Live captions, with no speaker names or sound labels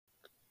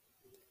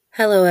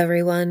Hello,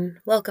 everyone.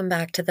 Welcome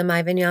back to the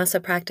My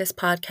Vinyasa Practice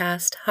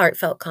podcast,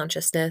 Heartfelt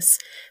Consciousness.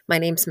 My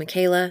name's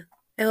Michaela.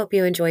 I hope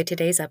you enjoyed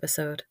today's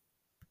episode.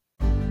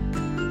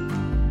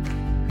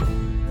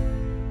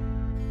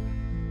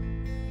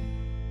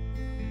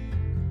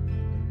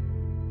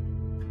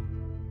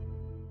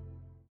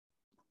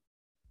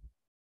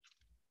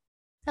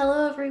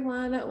 Hello,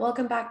 everyone.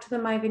 Welcome back to the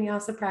My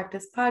Vinyasa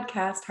Practice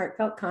podcast,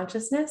 Heartfelt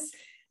Consciousness.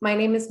 My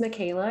name is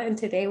Michaela, and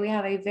today we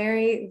have a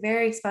very,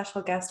 very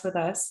special guest with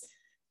us.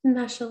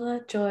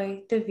 Nashala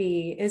Joy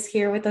Devi is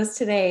here with us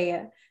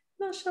today.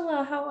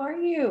 Nashala, how are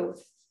you?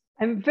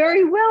 I'm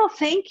very well,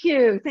 thank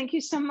you. Thank you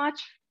so much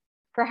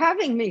for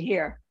having me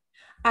here.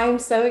 I'm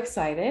so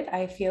excited.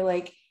 I feel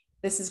like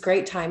this is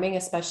great timing,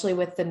 especially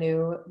with the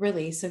new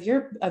release of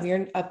your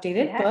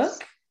updated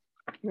book.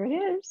 Here it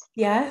is.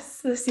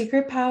 Yes, The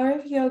Secret Power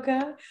of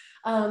Yoga.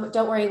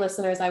 Don't worry,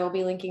 listeners, I will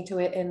be linking to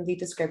it in the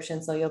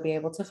description, so you'll be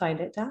able to find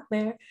it down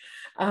there.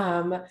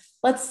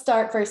 Let's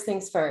start first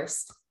things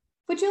first.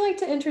 Would you like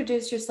to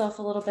introduce yourself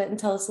a little bit and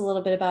tell us a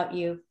little bit about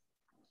you?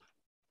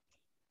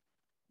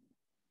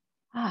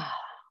 A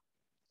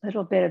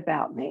little bit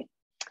about me.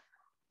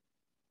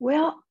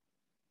 Well,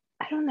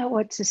 I don't know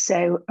what to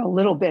say a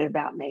little bit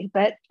about me,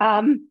 but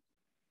I've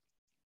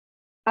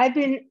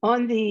been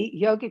on the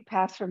yogic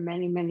path for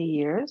many, many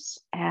years.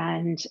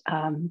 And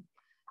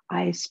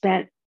I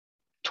spent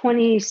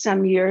 20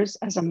 some years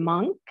as a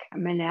monk, a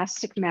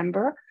monastic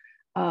member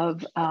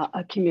of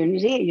a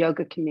community, a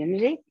yoga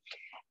community.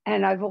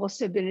 And I've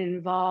also been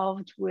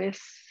involved with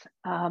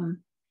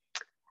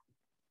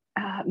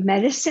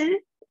medicine,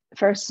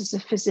 first as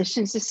a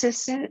physician's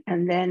assistant,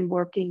 and then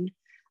working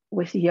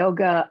with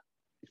yoga,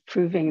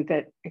 proving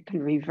that it can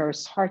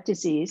reverse heart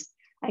disease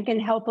and can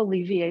help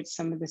alleviate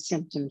some of the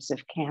symptoms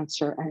of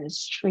cancer and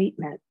its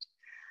treatment.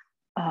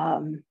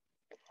 The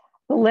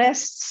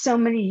last so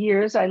many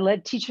years, I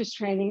led teachers'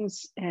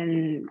 trainings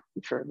and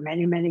for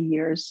many, many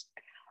years,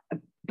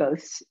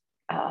 both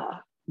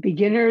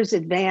beginners,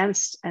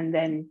 advanced, and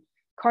then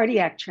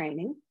cardiac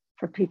training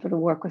for people to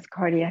work with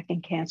cardiac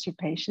and cancer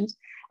patients.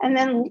 And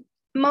then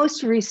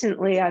most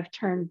recently, I've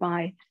turned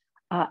my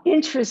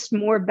interest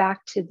more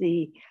back to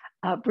the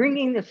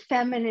bringing the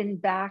feminine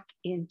back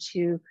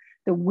into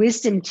the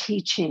wisdom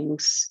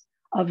teachings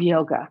of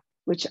yoga,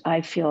 which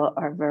I feel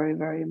are very,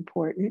 very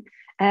important.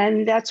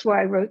 And that's why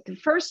I wrote the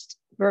first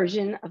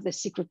version of The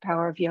Secret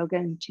Power of Yoga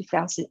in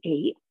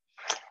 2008.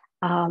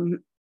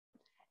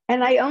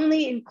 And I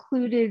only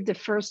included the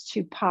first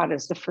two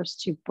padas, the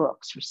first two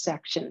books or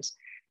sections,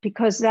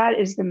 because that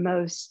is the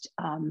most,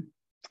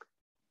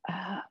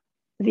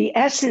 the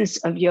essence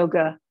of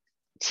yoga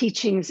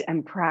teachings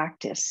and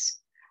practice.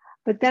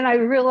 But then I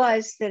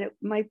realized that it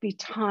might be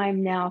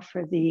time now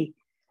for the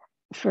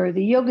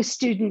yoga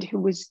student who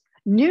was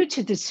new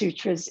to the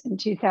sutras in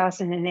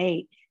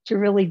 2008 to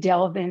really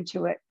delve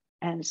into it.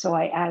 And so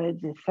I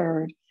added the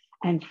third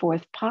and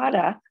fourth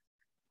pada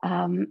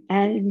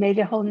and made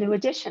a whole new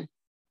edition,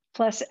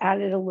 plus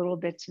added a little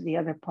bit to the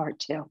other part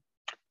too.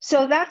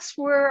 So that's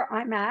where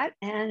I'm at.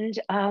 And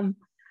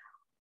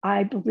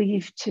I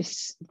believe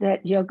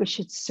that yoga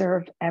should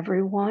serve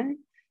everyone,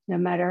 no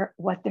matter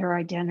what their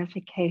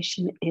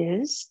identification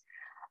is.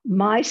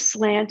 My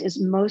slant is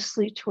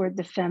mostly toward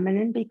the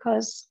feminine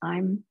because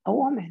I'm a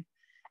woman.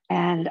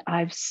 And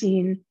I've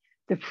seen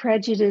the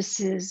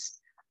prejudices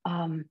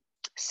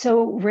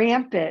so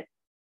rampant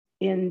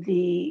in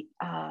the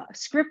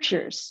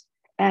scriptures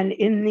and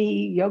in the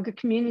yoga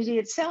community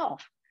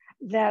itself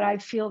that I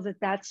feel that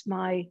that's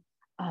my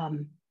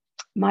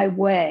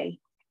way.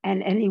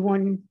 And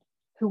anyone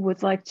who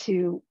would like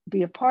to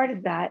be a part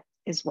of that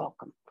is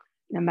welcome,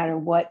 no matter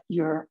what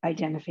your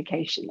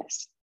identification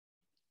is.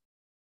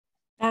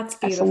 That's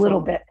beautiful. That's a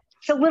little bit.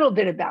 It's a little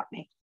bit about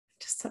me.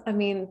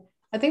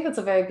 I think that's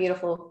a very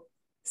beautiful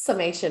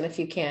summation, if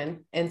you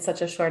can, in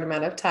such a short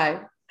amount of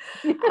time.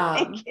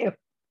 Thank you.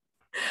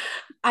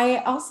 I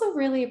also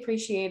really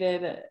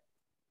appreciated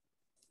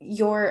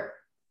your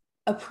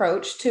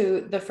approach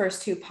to the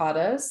first two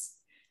padas,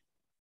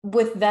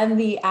 with then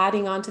the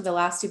adding on to the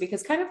last two,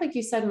 because kind of like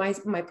you said,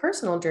 my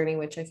personal journey,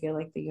 which I feel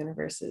like the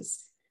universe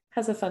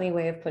has a funny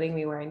way of putting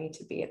me where I need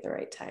to be at the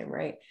right time,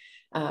 right?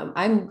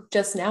 I'm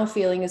just now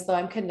feeling as though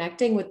I'm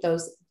connecting with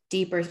those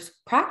deeper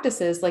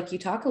practices, like you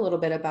talk a little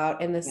bit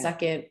about in the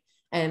second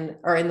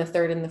or in the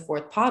third and the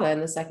fourth pada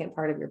in the second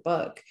part of your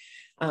book.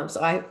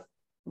 So I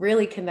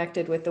really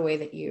connected with the way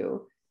that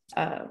you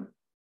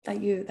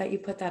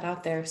put that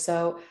out there.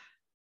 So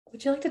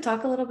would you like to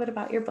talk a little bit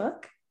about your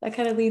book? That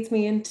kind of leads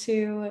me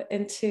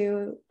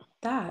into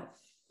that.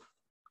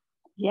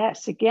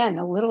 Yes, again,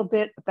 a little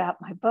bit about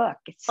my book.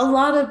 It's a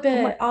lot of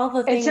bit, all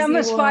the things. It's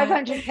almost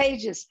 500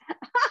 pages.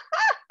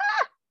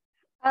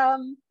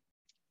 Well,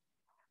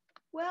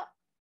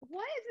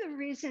 one of the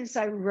reasons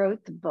I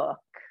wrote the book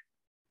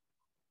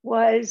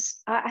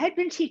was I had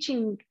been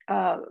teaching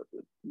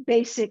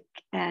basic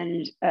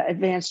and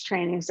advanced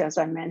trainings, as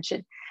I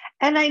mentioned.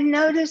 And I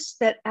noticed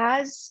that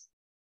as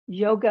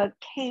yoga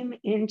came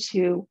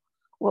into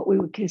what we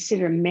would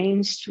consider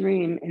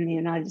mainstream in the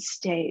United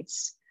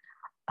States,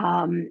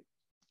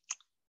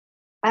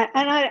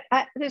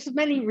 There's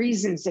many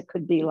reasons it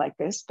could be like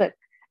this, but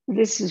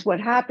this is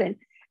what happened.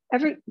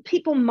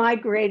 People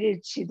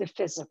migrated to the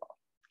physical.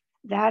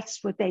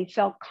 That's what they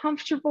felt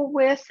comfortable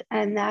with,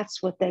 and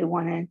that's what they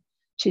wanted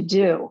to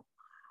do.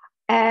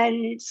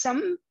 And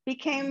some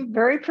became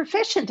very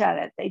proficient at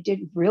it. They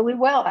did really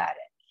well at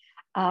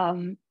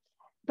it.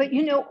 But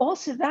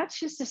also that's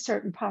just a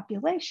certain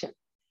population.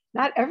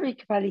 Not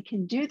everybody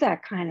can do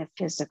that kind of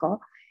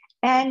physical.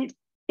 And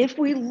if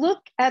we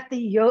look at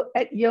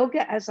at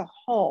yoga as a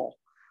whole,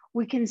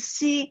 we can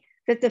see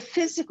that the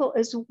physical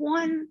is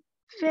one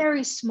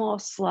very small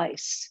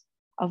slice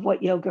of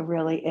what yoga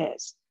really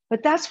is.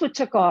 But that's what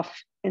took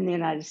off in the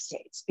United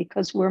States,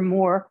 because we're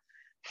more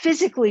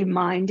physically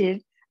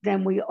minded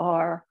than we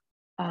are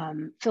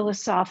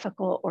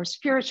philosophical or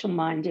spiritual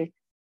minded.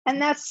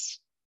 And that's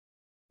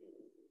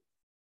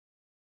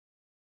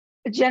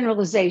a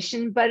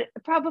generalization, but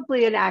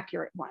probably an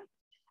accurate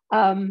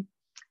one.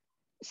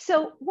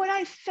 So what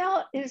I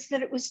felt is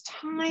that it was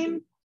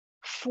time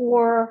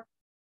for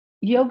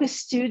yoga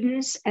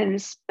students, and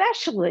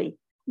especially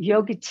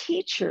yoga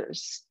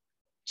teachers,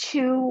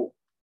 to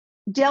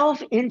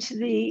delve into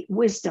the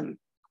wisdom,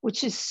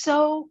 which is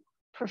so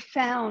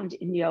profound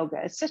in yoga.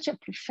 It's such a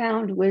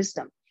profound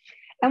wisdom.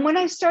 And when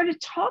I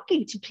started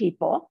talking to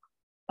people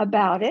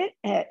about it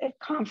at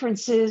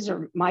conferences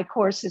or my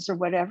courses or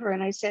whatever,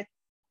 and I said,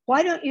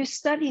 why don't you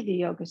study the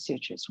Yoga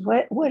Sutras?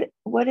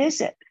 What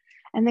is it?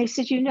 And they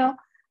said,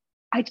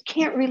 I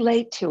can't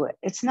relate to it.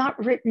 It's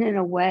not written in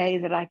a way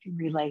that I can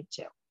relate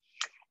to.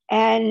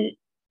 And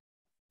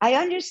I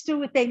understood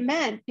what they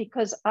meant,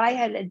 because I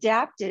had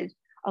adapted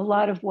a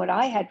lot of what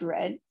I had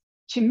read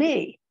to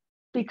me,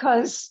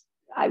 because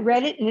I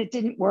read it and it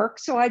didn't work.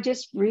 So I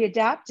just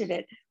readapted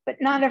it. But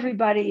not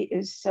everybody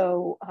is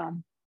so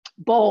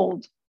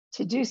bold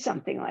to do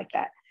something like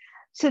that.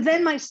 So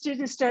then my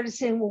students started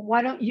saying, well,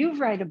 why don't you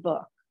write a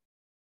book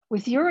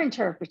with your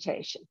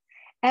interpretation?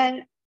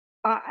 And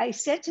I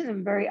said to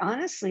them very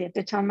honestly at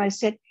the time, I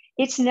said,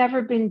 it's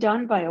never been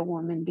done by a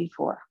woman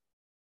before.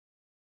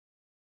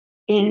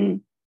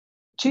 In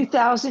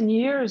 2000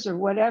 years or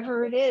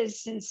whatever it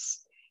is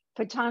since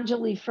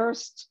Patanjali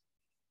first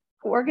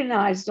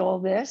organized all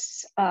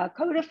this,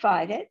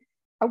 codified it,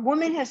 a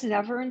woman has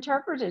never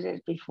interpreted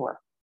it before.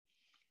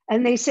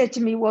 And they said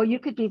to me, well, you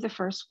could be the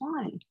first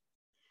one.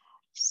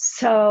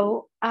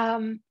 So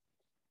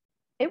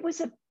it was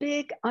a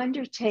big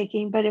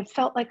undertaking, but it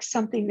felt like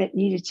something that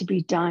needed to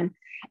be done.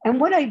 And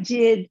what I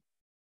did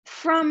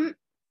from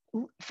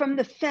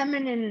the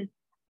feminine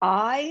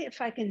eye,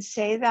 if I can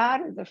say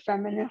that, or the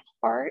feminine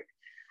heart,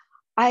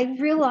 I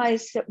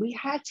realized that we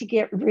had to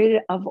get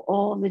rid of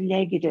all the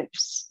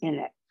negatives in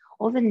it,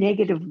 all the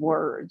negative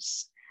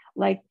words,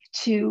 like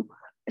to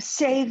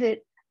say that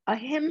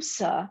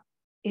ahimsa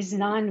is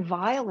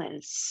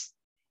nonviolence.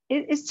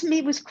 It to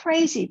me was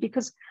crazy,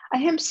 because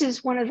ahimsa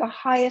is one of the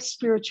highest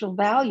spiritual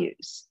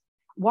values.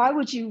 Why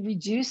would you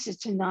reduce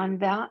it to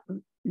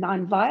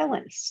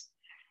nonviolence?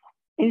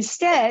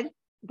 Instead,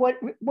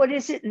 what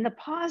is it in the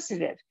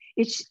positive?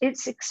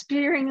 It's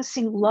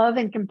experiencing love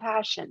and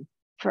compassion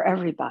for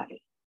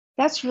everybody.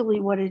 That's really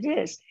what it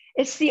is.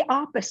 It's the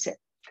opposite.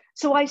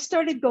 So I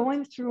started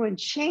going through and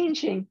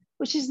changing,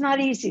 which is not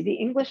easy. The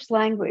English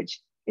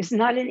language is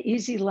not an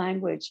easy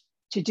language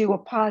to do a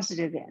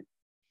positive in.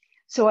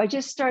 So I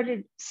just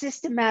started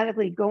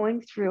systematically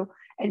going through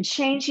and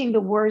changing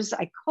the words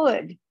I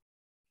could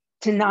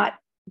to not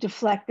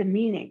deflect the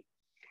meaning.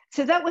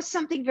 So that was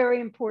something very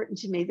important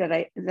to me that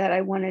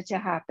I wanted to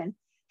happen.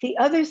 The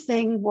other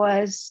thing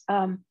was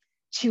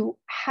to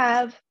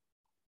have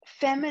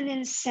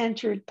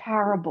feminine-centered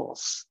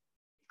parables,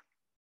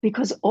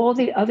 because all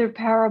the other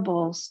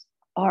parables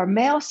are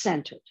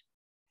male-centered.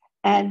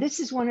 And this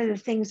is one of the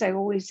things I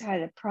always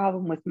had a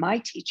problem with my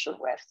teacher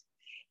with.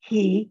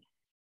 He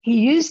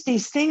used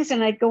these things,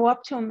 and I'd go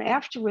up to him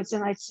afterwards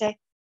and I'd say,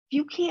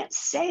 you can't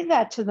say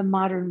that to the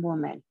modern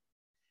woman.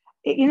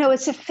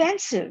 It's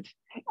offensive.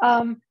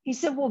 He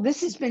said, well,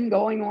 this has been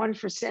going on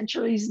for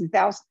centuries and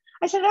thousands.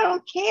 I said, I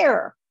don't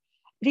care.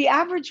 The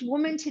average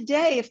woman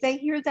today, if they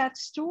hear that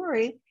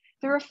story,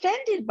 they're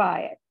offended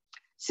by it.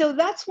 So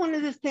that's one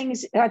of the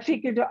things I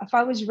figured, if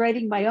I was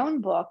writing my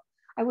own book,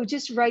 I would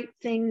just write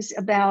things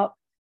about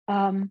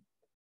how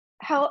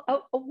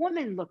a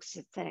woman looks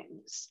at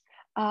things.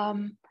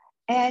 For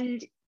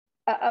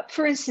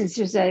instance,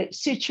 there's a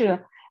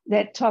sutra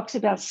that talks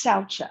about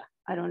Saucha.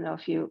 I don't know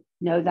if you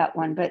know that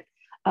one, but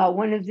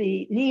one of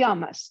the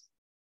niyamas.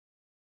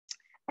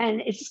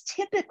 And it's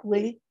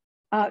typically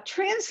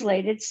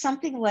translated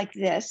something like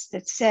this,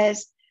 that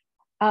says,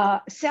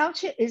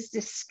 Saucha is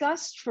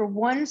disgust for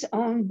one's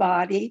own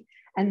body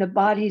and the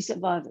bodies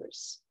of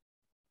others.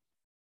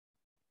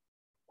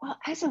 Well,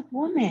 as a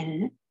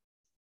woman,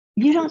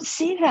 you don't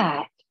see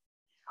that.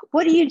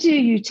 What do?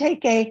 You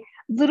take a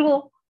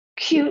little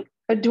cute,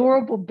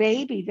 adorable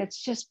baby that's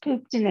just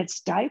pooped in its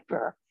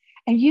diaper,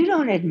 and you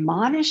don't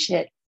admonish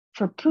it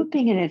for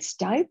pooping in its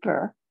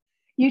diaper.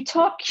 You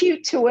talk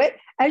cute to it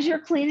as you're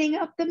cleaning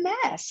up the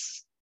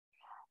mess.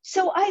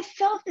 So I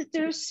felt that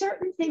there are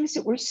certain things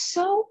that were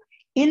so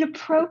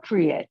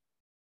inappropriate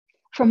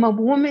from a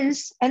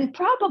woman's and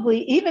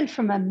probably even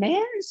from a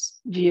man's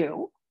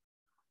view.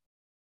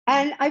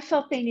 And I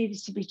felt they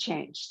needed to be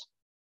changed.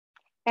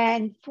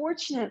 And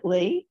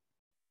fortunately,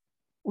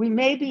 we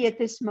may be at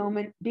this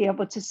moment be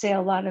able to say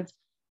a lot of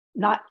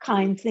not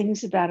kind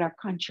things about our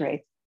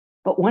country.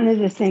 But one of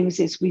the things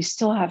is we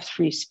still have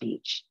free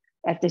speech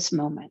at this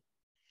moment.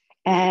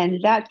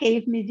 And that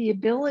gave me the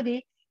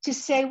ability to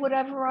say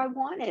whatever I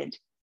wanted.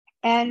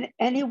 And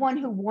anyone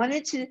who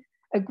wanted to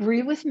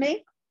agree with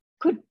me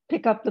could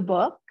pick up the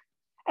book.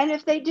 And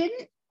if they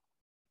didn't,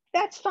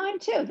 that's fine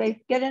too.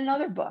 They get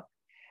another book.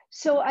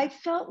 So I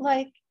felt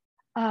like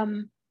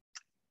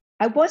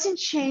I wasn't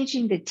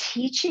changing the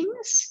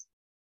teachings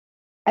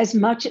as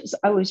much as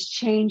I was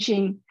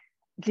changing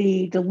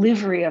the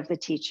delivery of the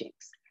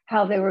teachings,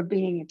 how they were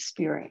being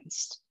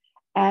experienced.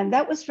 And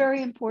that was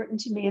very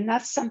important to me. And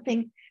that's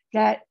something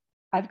that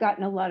I've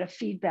gotten a lot of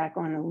feedback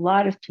on, a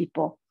lot of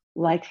people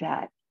like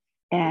that.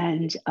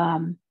 And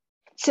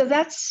so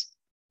that's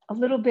a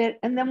little bit.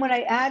 And then when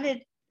I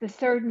added the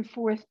third and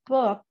fourth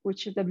book,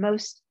 which are the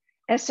most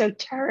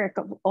esoteric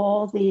of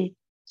all the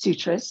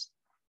sutras,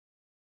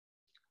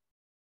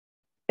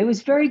 it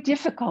was very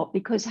difficult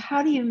because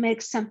how do you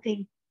make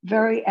something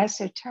very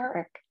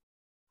esoteric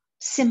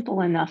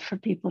simple enough for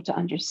people to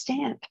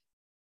understand?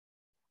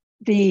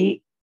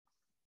 The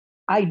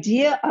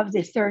idea of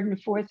the third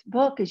and fourth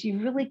book is you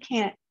really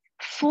can't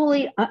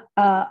fully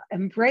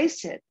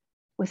embrace it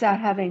without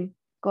having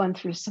gone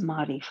through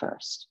samadhi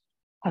first,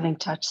 having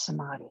touched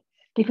samadhi,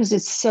 because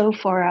it's so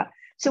far out.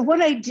 So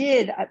what I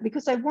did,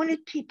 because I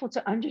wanted people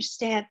to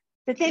understand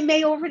that they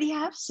may already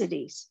have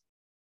siddhis.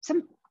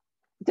 Some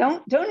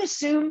don't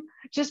assume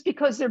just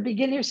because they're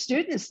beginner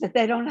students that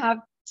they don't have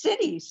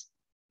siddhis.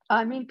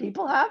 I mean,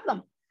 people have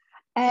them.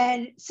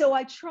 And so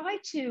I try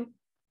to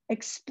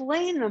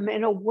explain them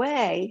in a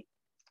way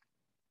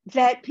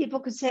that people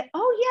could say,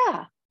 oh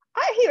yeah,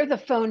 I hear the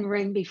phone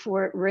ring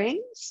before it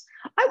rings.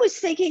 I was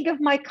thinking of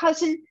my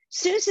cousin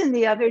Susan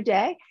the other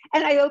day,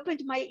 and I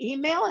opened my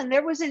email and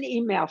there was an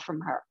email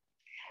from her.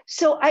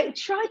 So I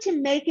try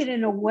to make it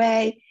in a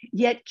way,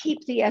 yet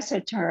keep the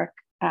esoteric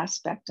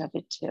aspect of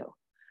it too,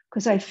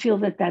 because I feel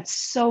that that's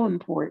so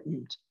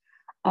important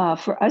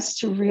for us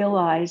to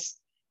realize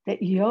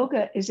that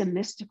yoga is a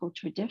mystical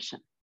tradition.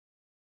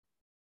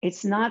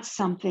 It's not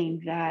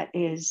something that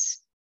is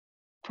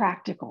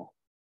practical.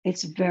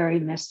 It's very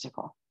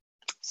mystical.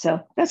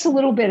 So that's a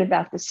little bit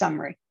about the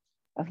summary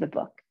of the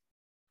book.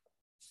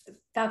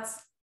 That's,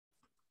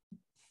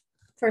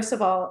 first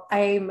of all,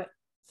 I'm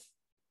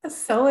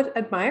so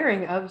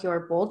admiring of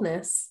your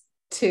boldness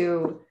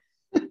to,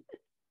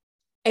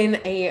 in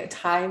a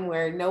time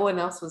where no one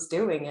else was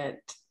doing it,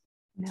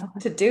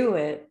 to do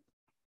it.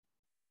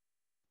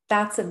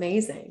 That's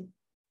amazing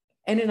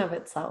in and of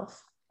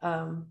itself.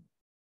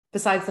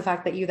 Besides the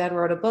fact that you then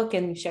wrote a book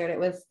and you shared it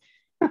with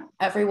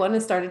everyone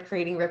and started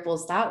creating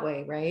ripples that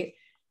way, right?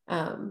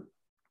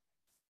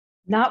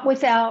 Not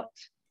without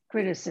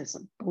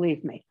criticism,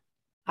 believe me.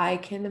 I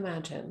can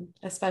imagine,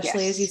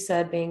 especially as you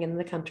said, being in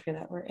the country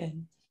that we're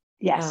in.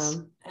 Yes.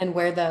 And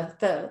where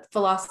the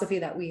philosophy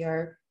that we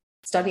are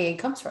studying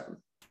comes from.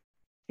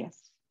 Yes.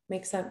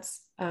 Makes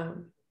sense.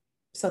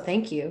 So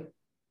thank you.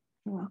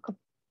 You're welcome.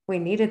 We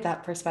needed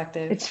that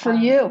perspective. It's for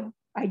you.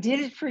 I did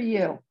it for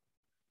you.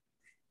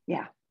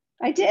 Yeah,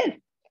 I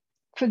did.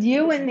 For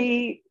you and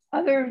the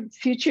other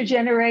future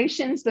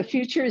generations. The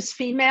future is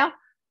female.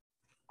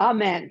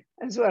 Amen,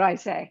 is what I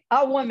say.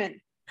 A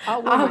woman. A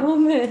woman. A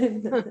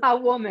woman. A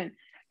woman.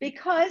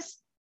 Because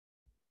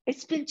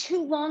it's been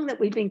too long that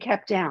we've been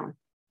kept down.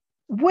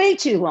 Way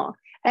too long.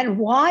 And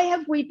why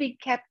have we been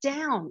kept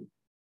down?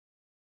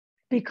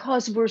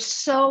 Because we're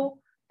so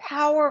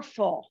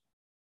powerful.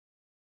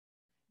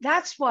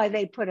 That's why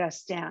they put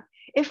us down.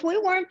 If we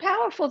weren't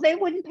powerful, they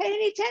wouldn't pay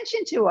any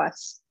attention to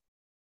us.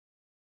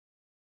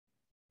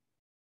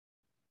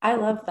 I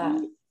love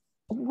that.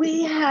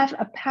 We have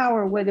a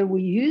power, whether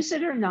we use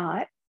it or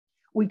not.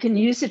 We can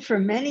use it for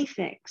many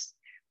things,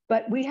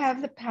 but we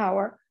have the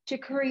power to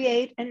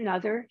create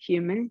another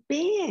human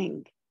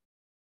being.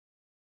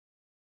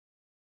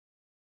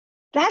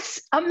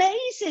 That's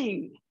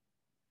amazing.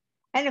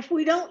 And if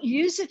we don't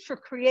use it for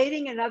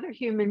creating another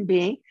human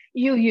being,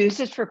 you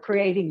use it for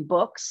creating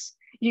books,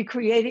 you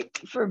create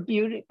it for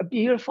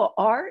beautiful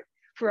art,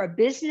 for a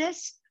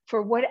business,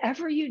 for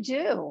whatever you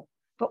do.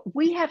 But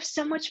we have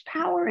so much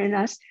power in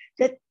us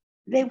that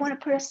they want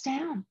to put us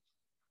down.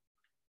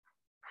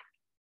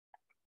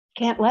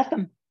 Can't let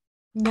them.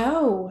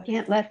 No.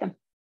 Can't let them.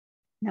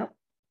 No.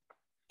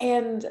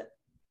 And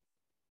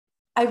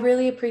I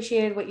really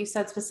appreciated what you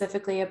said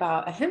specifically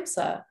about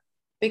ahimsa,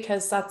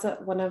 because that's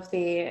one of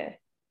the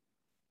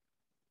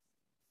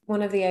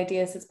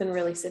ideas that's been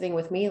really sitting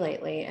with me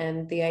lately,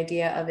 and the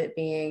idea of it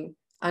being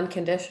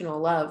unconditional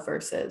love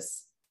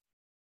versus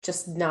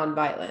just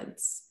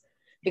nonviolence.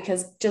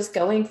 Because just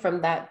going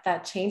from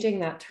that changing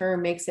that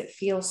term makes it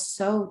feel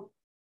so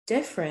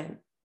different.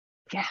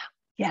 Yeah,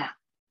 yeah.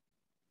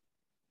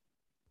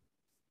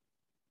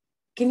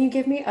 Can you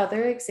give me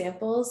other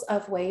examples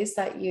of ways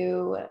that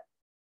you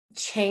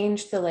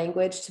change the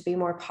language to be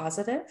more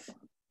positive?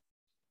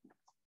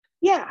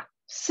 Yeah.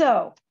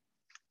 So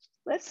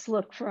let's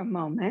look for a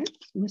moment.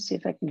 Let me see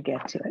if I can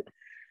get to it.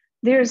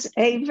 There's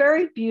a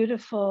very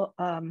beautiful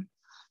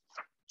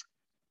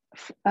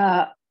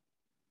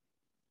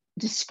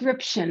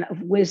description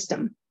of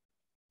wisdom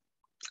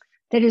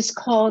that is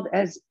called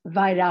as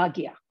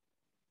Vairagya.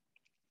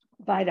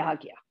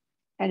 Vairagya.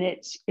 And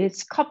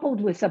it's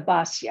coupled with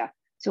Abhasya.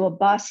 So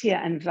Abhasya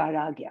and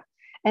Vairagya.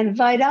 And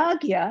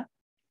Vairagya,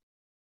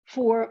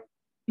 for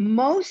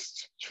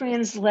most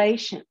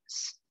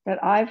translations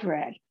that I've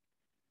read,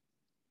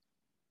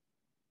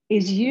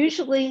 is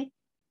usually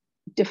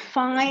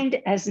defined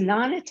as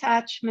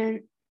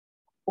non-attachment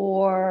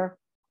or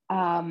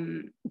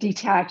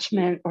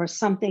detachment or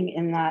something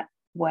in that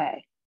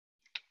way.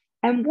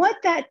 And what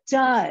that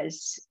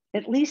does,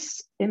 at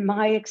least in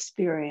my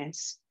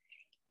experience,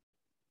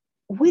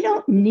 we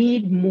don't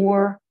need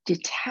more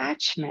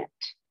detachment.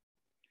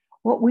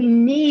 What we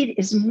need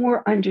is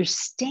more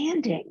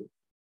understanding.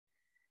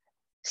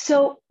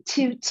 So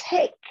to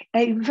take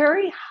a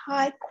very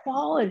high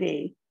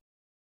quality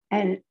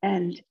and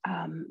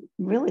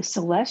really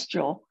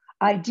celestial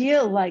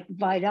idea like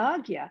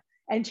Vairagya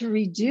and to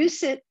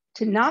reduce it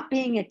to not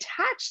being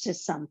attached to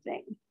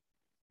something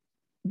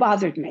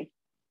bothered me,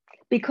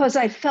 because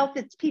I felt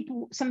that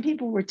some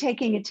people were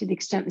taking it to the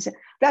extent and said,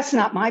 that's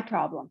not my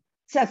problem.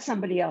 That's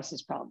somebody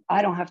else's problem.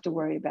 I don't have to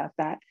worry about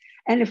that.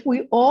 And if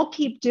we all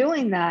keep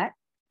doing that,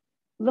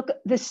 look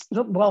at this,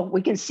 well,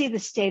 we can see the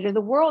state of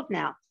the world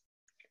now.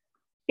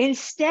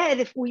 Instead,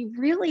 if we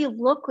really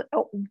look at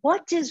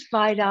what does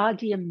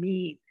Vairagya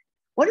mean?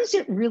 What does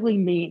it really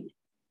mean,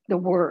 the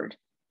word?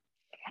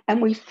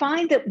 And we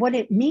find that what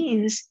it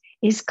means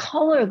is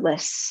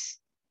colorless.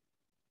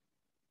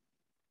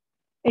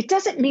 It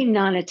doesn't mean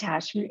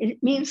non-attachment,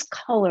 it means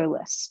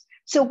colorless.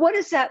 So what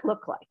does that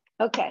look like?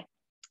 Okay,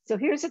 so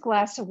here's a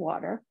glass of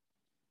water,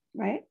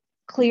 right?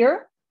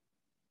 Clear.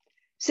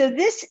 So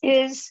this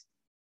is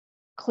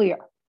clear.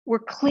 We're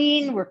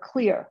clean, we're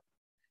clear.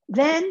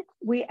 Then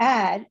we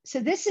add, so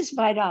this is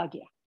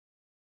Vairagya,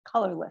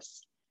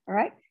 colorless, all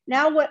right?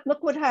 Now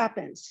look what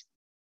happens.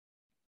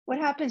 What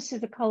happens to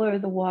the color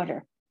of the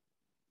water,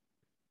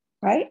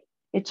 right?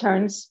 It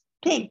turns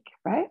pink,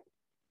 right?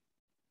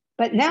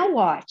 But now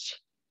watch.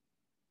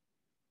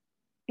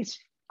 It's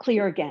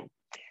clear again.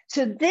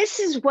 So this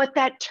is what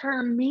that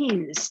term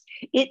means.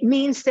 It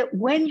means that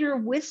when you're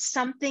with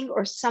something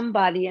or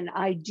somebody, an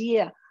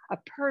idea, a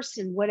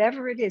person,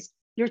 whatever it is,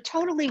 you're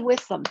totally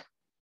with them.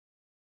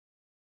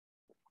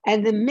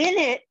 And the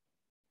minute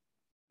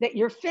that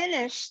you're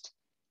finished,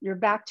 you're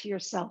back to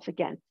yourself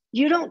again.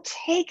 You don't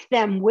take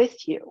them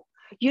with you.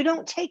 You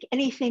don't take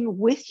anything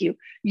with you.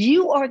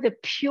 You are the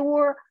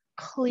pure,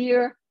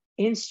 clear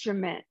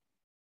instrument.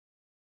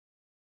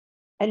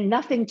 And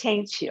nothing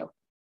taints you.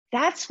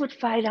 That's what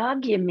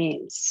Vairagya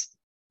means.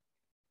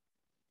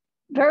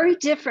 Very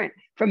different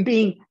from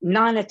being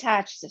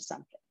non-attached to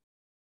something.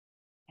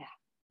 Yeah.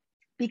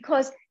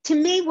 Because to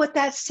me, what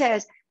that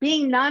says,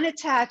 being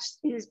non-attached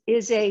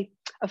is a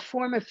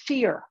form of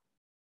fear.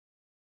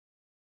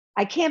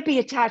 I can't be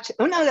attached.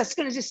 Oh no, that's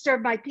going to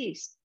disturb my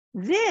peace.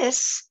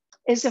 This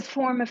is a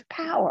form of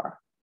power.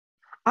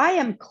 I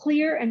am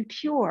clear and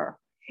pure.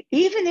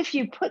 Even if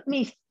you put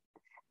me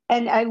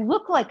and I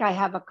look like I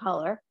have a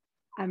color,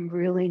 I'm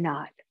really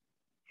not.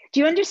 Do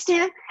you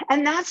understand?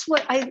 And that's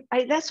what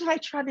that's what I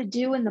try to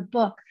do in the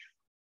book.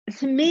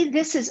 To me,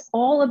 this is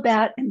all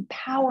about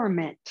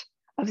empowerment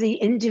of the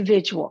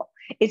individual.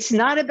 It's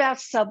not about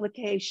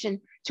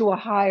supplication to a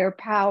higher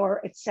power,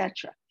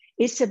 etc.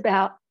 It's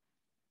about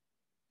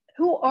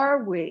who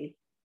are we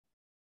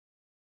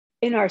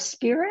in our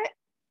spirit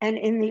and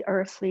in the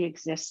earthly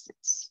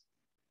existence?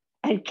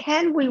 And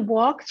can we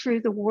walk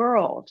through the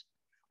world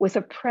with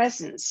a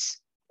presence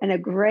and a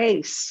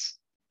grace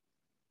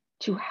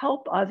to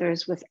help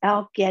others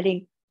without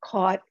getting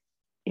caught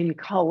in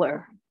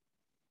color,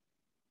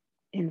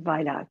 in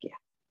Vairagya?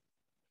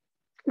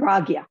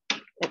 Ragya.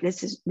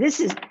 This is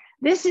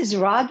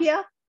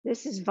Ragya,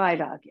 this is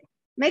Vairagya.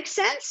 Make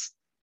sense?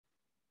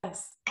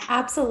 Yes,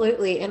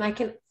 absolutely. And I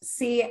can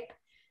see,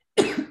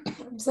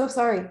 I'm so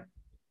sorry.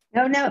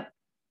 No.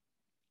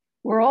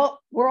 We're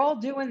all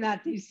doing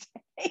that these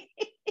days.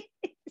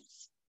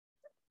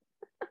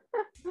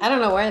 I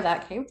don't know where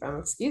that came from.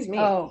 Excuse me.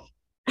 Oh,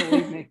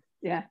 believe me.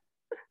 Yeah.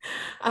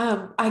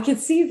 I could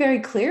see very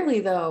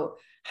clearly though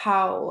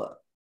how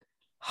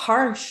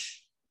harsh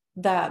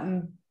that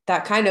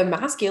kind of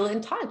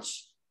masculine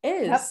touch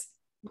is. Yep.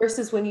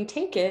 Versus when you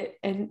take it,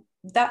 and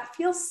that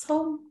feels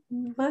so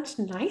much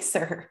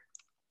nicer.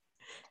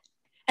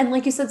 And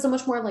like you said, so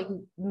much more like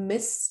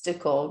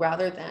mystical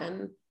rather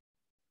than,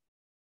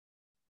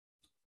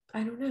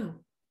 I don't know.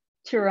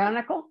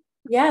 Tyrannical?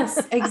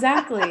 Yes,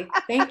 exactly.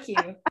 Thank you.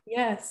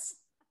 Yes.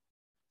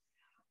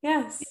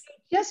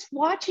 Just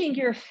watching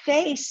your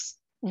face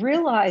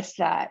realize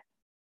that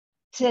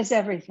says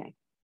everything.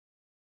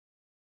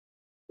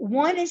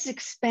 One is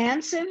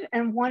expansive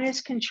and one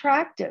is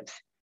contractive.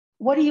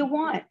 What do you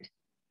want?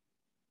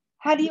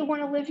 How do you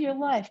want to live your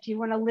life? Do you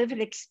want to live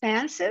it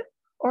expansive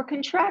or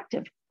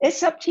contractive?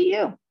 It's up to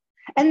you.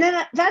 And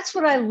then that's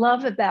what I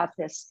love about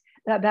this,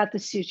 about the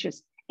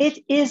sutras. It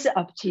is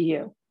up to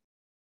you.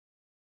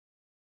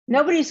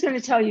 Nobody's going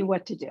to tell you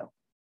what to do.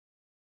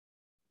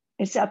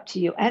 It's up to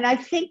you. And I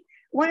think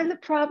one of the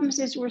problems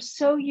is we're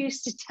so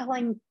used to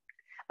telling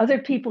other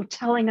people,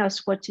 telling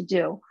us what to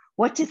do,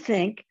 what to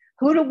think,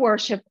 who to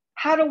worship,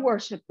 how to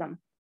worship them,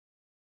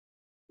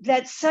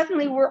 that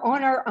suddenly we're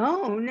on our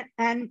own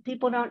and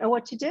people don't know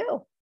what to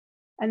do.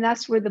 And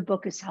that's where the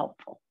book is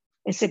helpful.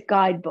 It's a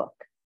guidebook.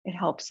 It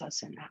helps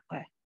us in that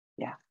way.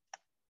 Yeah.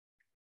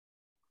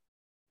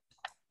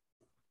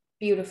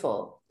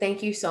 Beautiful.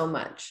 Thank you so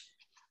much.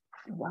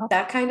 Well,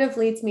 that kind of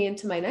leads me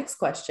into my next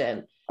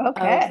question.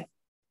 Okay.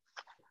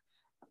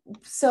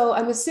 So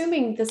I'm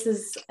assuming this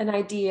is an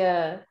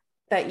idea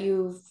that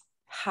you've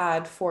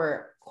had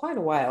for quite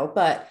a while,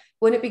 but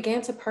when it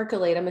began to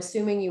percolate, I'm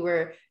assuming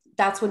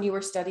that's when you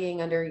were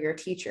studying under your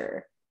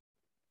teacher.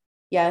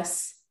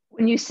 Yes.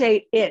 When you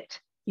say it,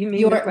 you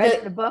mean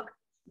the book?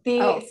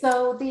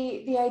 So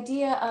the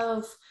idea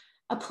of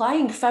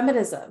applying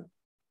feminism,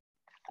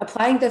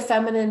 applying the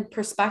feminine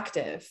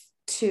perspective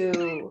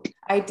to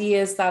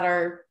ideas that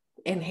are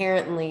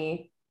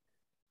inherently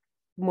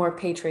more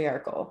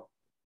patriarchal.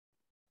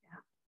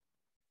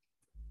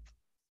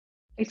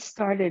 It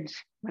started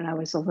when I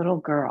was a little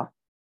girl.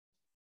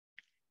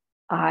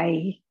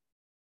 I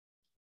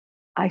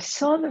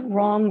saw the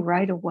wrong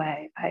right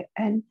away. I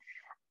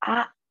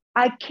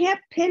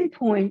can't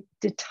pinpoint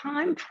the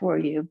time for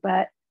you,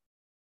 but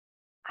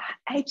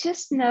I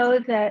just know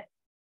that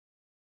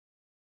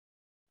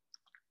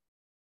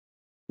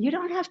you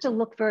don't have to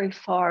look very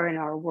far in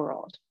our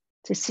world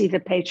to see the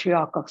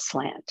patriarchal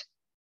slant.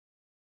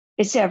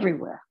 It's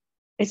everywhere.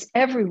 It's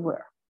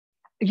everywhere.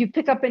 You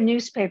pick up a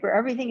newspaper,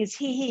 everything is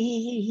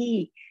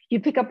he. You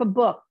pick up a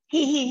book,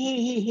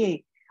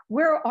 he.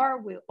 Where are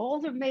we?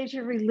 All the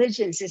major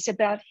religions, it's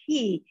about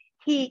he.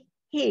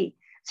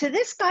 So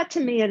this got to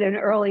me at an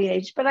early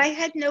age, but I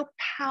had no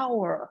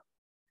power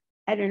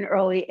at an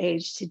early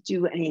age to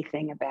do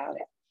anything about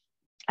it.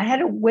 I had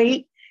to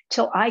wait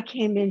till I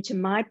came into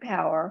my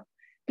power,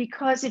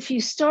 because if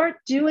you start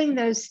doing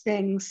those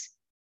things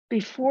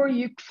before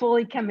you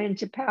fully come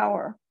into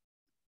power,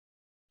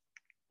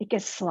 it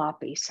gets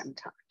sloppy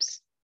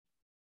sometimes.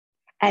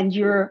 And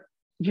your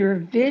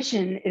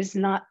vision is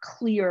not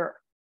clear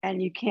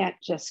and you can't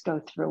just go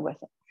through with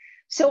it.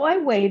 So I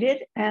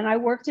waited and I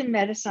worked in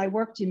medicine. I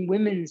worked in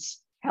women's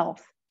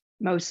health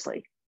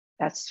mostly.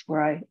 That's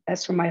where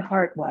my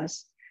heart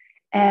was.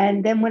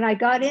 And then when I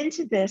got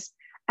into this,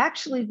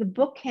 actually the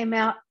book came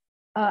out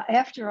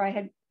after I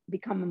had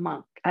become a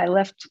monk. I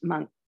left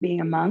being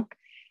a monk.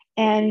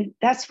 And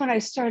that's when I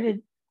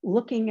started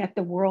looking at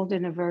the world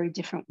in a very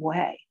different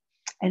way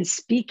and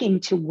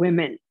speaking to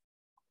women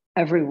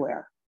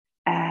everywhere.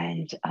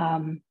 And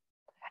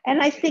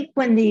I think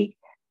when the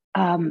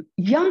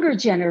younger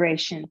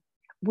generation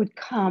would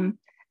come,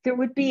 there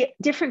would be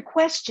different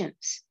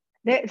questions.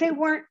 They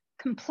weren't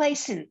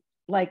complacent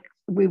like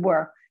we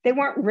were. They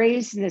weren't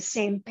raised in the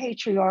same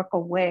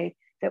patriarchal way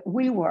that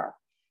we were.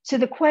 So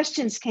the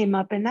questions came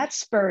up and that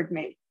spurred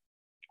me.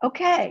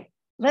 Okay,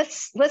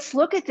 let's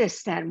look at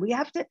this then. We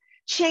have to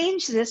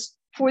change this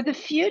for the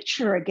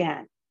future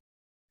again.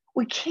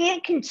 We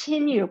can't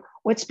continue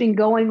what's been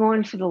going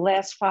on for the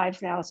last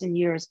 5,000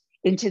 years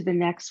into the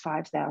next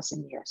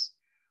 5,000 years.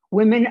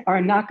 Women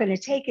are not going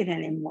to take it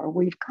anymore.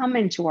 We've come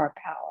into our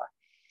power,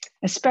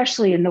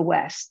 especially in the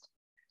West.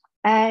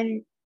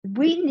 And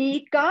we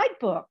need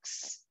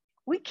guidebooks.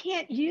 We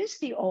can't use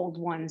the old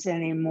ones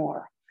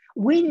anymore.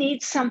 We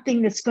need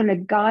something that's going to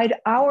guide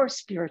our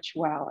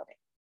spirituality.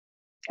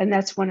 And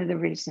that's one of the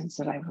reasons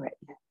that I've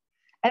written it.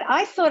 And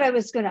I thought I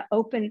was going to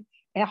open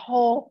a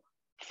whole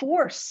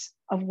force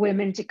of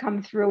women to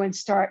come through and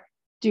start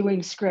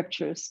doing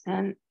scriptures.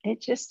 And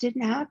it just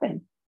didn't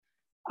happen.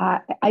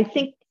 I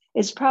think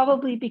it's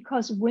probably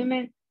because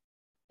women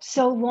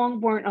so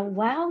long weren't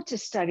allowed to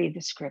study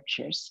the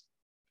scriptures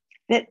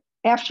that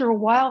after a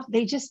while,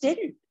 they just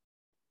didn't.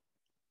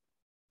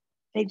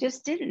 They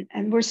just didn't.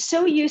 And we're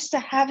so used to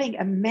having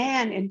a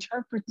man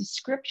interpret the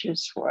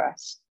scriptures for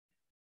us.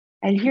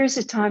 And here's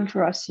a time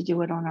for us to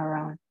do it on our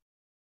own.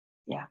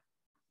 Yeah.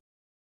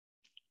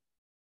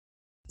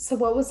 So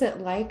what was it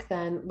like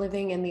then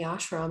living in the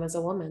ashram as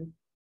a woman?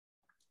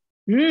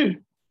 Well,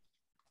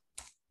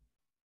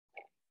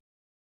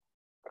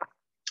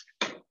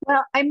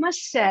 I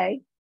must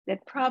say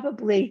that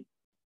probably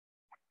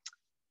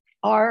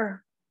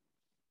our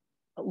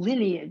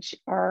lineage,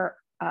 our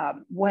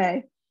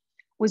way,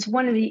 was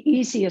one of the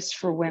easiest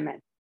for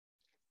women.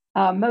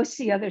 Most of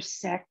the other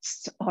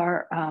sects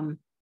are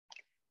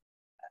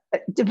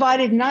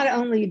divided not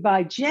only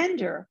by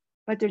gender,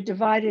 but they're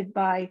divided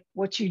by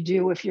what you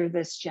do if you're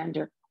this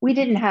gender. We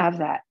didn't have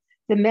that.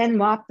 The men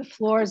mopped the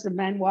floors, the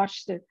men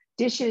washed the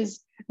dishes,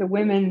 the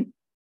women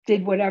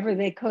did whatever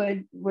they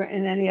could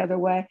in any other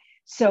way.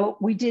 So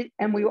we did,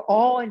 and we were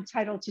all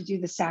entitled to do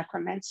the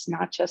sacraments,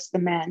 not just the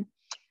men.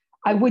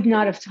 I would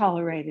not have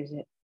tolerated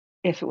it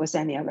if it was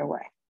any other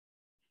way.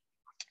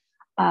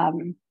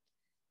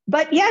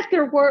 But yet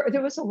there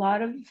was a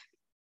lot of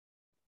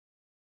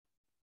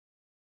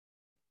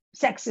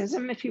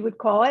sexism, if you would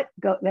call it,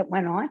 that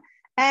went on.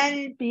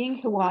 And being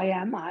who I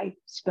am, I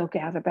spoke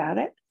out about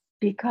it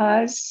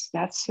because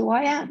that's who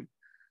I am.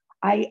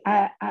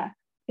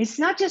 It's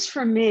not just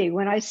for me.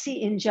 When I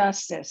see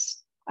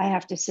injustice, I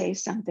have to say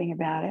something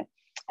about it.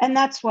 And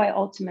that's why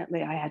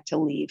ultimately I had to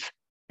leave,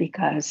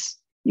 because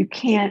you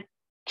can't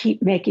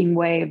keep making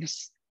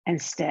waves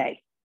and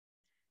stay.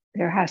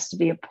 There has to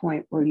be a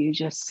point where you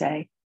just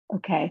say,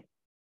 okay,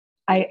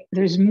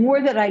 there's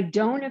more that I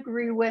don't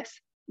agree with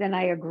than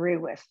I agree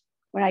with.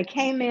 When I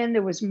came in,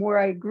 there was more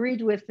I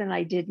agreed with than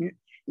I didn't.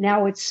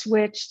 Now it's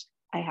switched.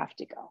 I have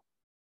to go.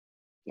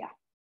 Yeah.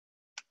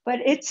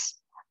 But it's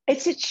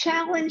a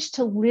challenge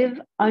to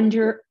live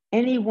under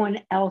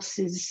anyone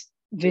else's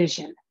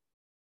vision,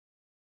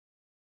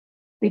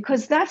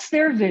 because that's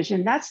their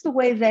vision. That's the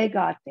way they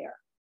got there.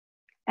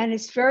 And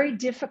it's very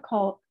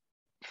difficult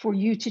for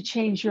you to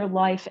change your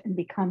life and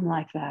become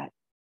like that.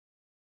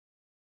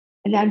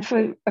 And then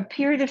for a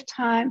period of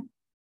time,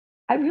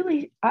 I'm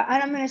going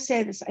to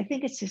say this, I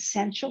think it's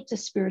essential to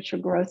spiritual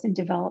growth and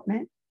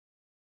development.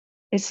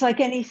 It's like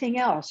anything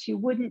else. You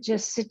wouldn't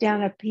just sit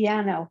down at a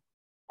piano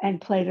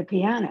and play the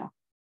piano.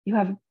 You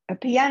have a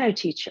piano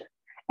teacher.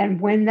 And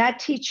when that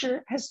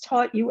teacher has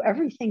taught you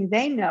everything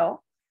they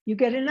know, you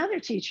get another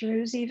teacher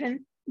who's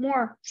even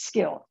more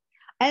skilled.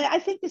 And I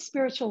think the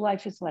spiritual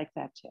life is like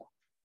that too.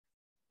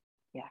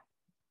 Yeah.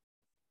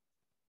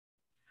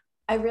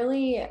 I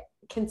really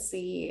can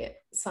see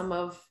some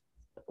of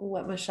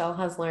what Michelle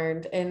has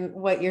learned and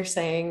what you're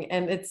saying.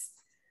 And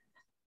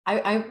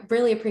I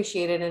really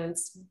appreciate it. And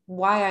it's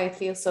why I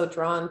feel so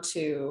drawn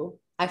to,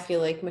 I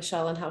feel like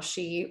Michelle and how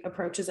she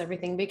approaches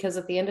everything, because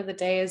at the end of the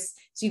day, as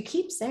you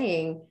keep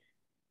saying,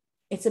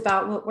 it's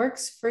about what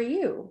works for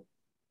you.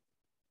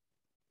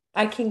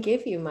 I can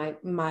give you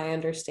my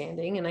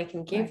understanding and I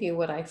can give you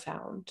what I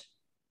found.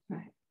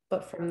 Right.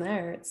 But from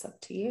there, it's up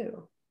to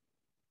you.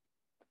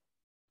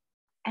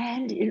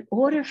 And in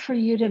order for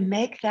you to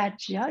make that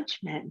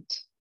judgment,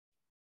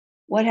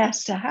 what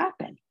has to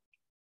happen?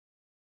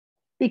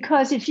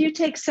 Because if you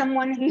take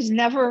someone who's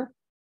never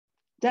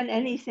done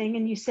anything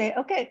and you say,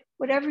 okay,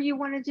 whatever you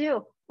want to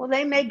do, well,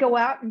 they may go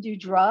out and do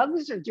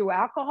drugs or do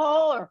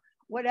alcohol or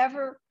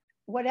whatever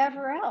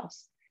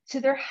else. So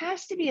there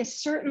has to be a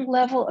certain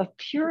level of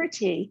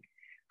purity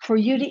for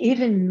you to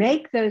even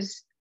make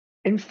those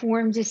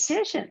informed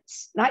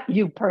decisions. Not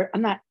you,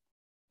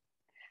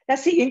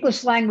 that's the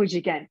English language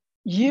again.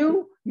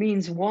 You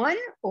means one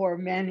or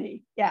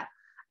many. Yeah,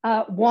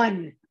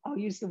 one. I'll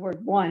use the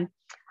word one.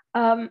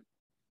 And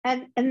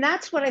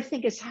that's what I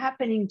think is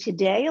happening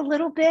today a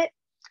little bit.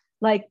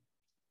 Like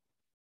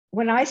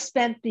when I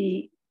spent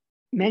the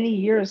many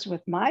years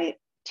with my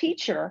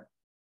teacher,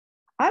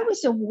 I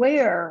was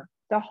aware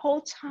the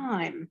whole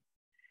time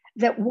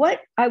that what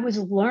I was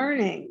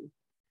learning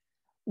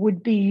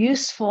would be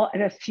useful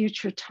at a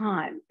future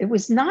time. It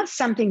was not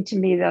something to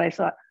me that I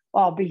thought, oh,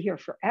 I'll be here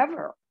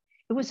forever.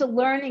 It was a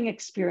learning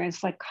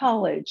experience like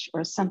college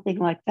or something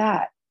like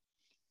that.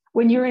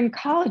 When you're in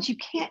college, you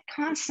can't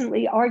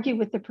constantly argue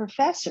with the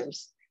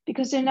professors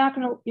because you're not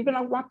going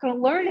to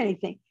learn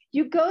anything.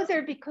 You go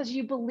there because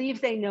you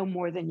believe they know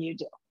more than you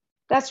do.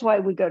 That's why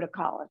we go to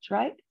college,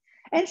 right?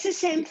 And it's the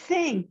same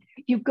thing.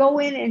 You go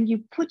in and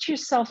you put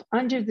yourself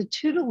under the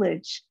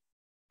tutelage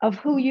of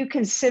who you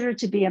consider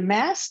to be a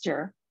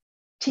master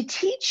to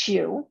teach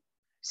you,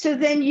 so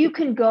then you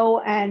can go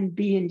and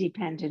be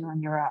independent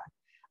on your own.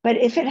 But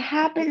if it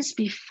happens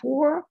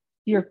before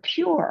you're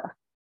pure,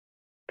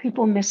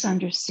 people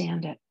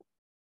misunderstand it.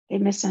 They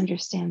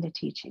misunderstand the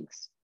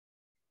teachings.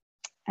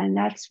 And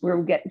that's where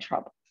we get in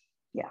trouble.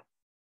 Yeah.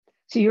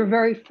 So you're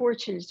very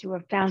fortunate to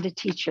have found a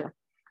teacher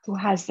who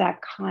has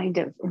that kind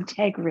of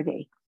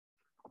integrity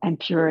and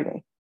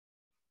purity.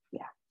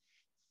 Yeah.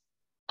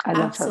 I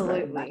love her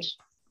very much.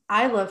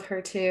 I love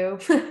her too.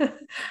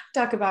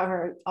 Talk about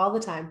her all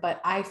the time,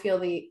 but I feel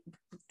the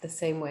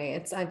same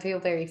way. I feel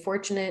very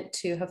fortunate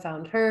to have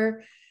found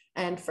her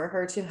and for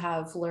her to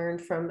have learned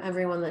from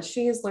everyone that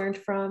she has learned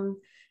from.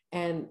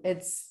 And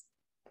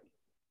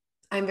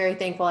I'm very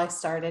thankful I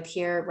started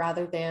here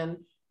rather than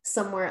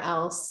somewhere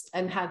else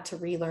and had to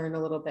relearn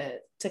a little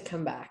bit to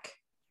come back.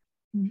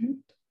 Mm-hmm.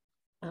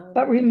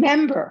 But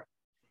remember,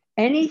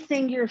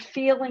 anything you're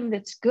feeling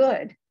that's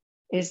good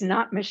is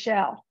not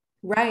Michelle.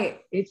 Right.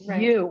 It's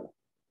right. you.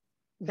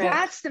 Right.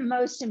 That's the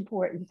most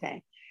important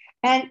thing.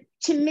 And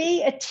to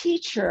me, our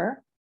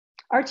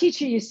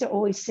teacher used to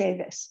always say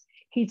this.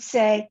 He'd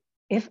say,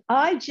 if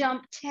I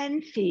jump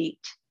 10 feet,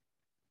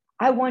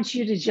 I want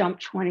you to jump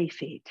 20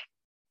 feet.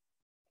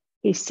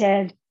 He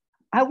said,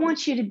 I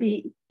want you to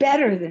be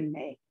better than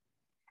me.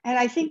 And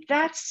I think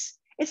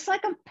it's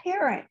like a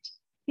parent.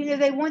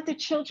 They want the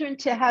children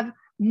to have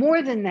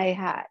more than they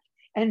had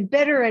and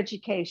better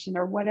education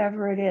or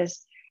whatever it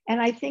is. And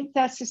I think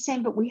that's the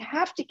same, but we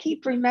have to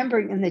keep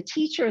remembering, and the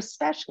teacher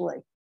especially,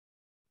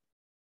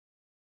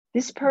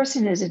 this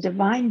person is a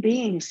divine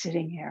being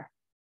sitting here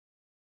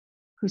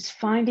who's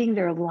finding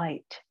their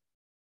light.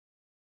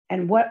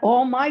 And what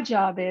all my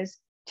job is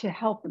to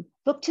help them.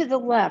 Look to the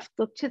left,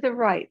 look to the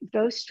right,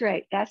 go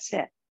straight. That's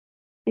it.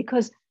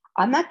 Because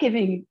I'm not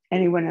giving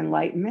anyone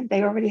enlightenment.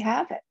 They already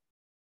have it.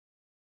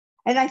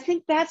 And I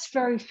think that's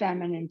very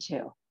feminine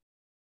too.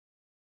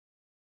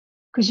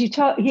 Because you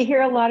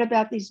hear a lot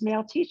about these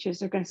male teachers.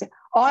 They're going to say,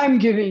 oh, I'm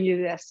giving you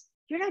this.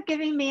 You're not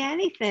giving me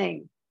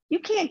anything. You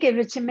can't give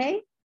it to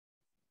me.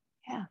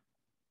 Yeah.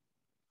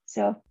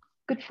 So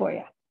good for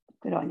you.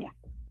 Good on you.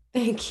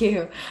 Thank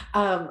you.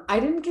 I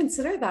didn't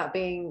consider that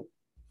being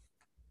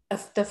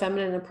the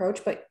feminine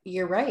approach, but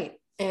you're right.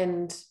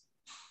 And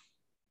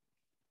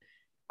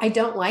I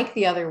don't like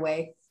the other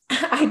way.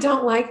 I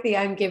don't like the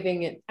I'm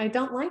giving it. I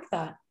don't like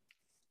that.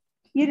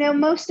 You know,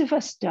 most of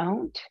us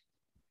don't,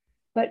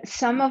 but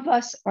some of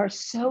us are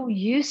so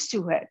used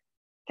to it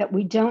that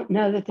we don't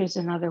know that there's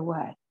another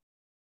way.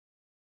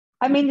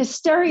 I mean, the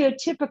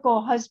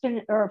stereotypical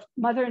husband or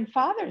mother and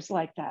father is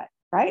like that,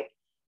 right?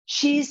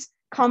 She's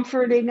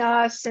comforting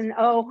us and,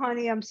 oh,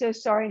 honey, I'm so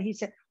sorry. And he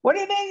said, what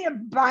do you mean you're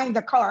buying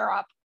the car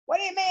up? What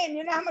do you mean?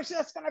 You know how much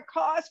that's going to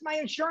cost? My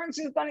insurance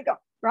is going to go,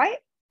 right?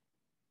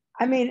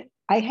 I mean,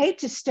 I hate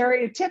to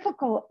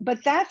stereotypical,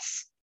 but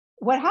that's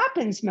what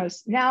happens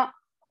most. Now,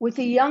 with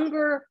the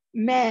younger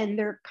men,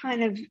 they're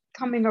kind of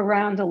coming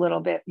around a little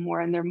bit more,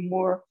 and they're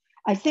more,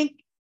 I think,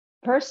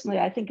 personally,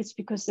 I think it's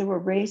because they were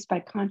raised by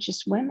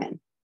conscious women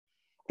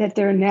that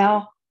they're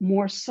now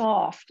more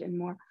soft and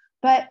more,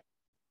 but,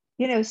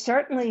 you know,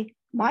 certainly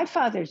my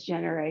father's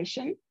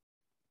generation,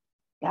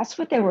 that's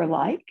what they were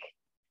like.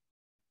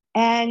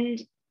 And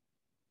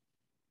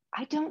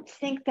I don't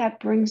think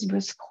that brings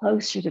us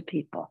closer to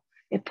people.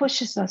 It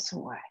pushes us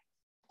away.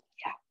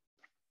 Yeah.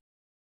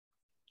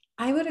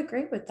 I would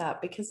agree with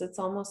that because it's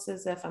almost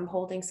as if I'm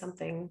holding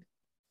something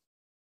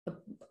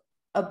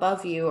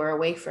above you or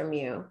away from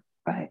you.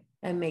 Right.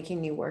 And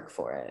making you work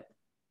for it.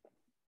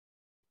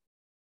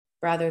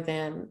 Rather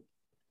than,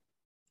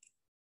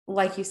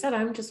 like you said,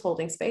 I'm just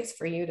holding space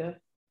for you to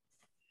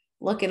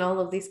look in all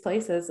of these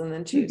places and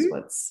then choose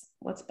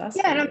what's best.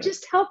 Yeah, and I'm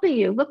just helping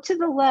you. Look to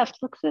the left,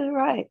 look to the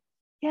right.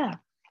 Yeah.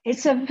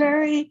 It's a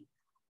very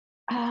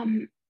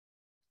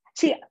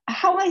see,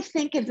 how I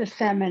think of the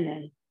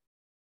feminine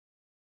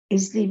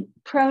is the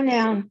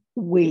pronoun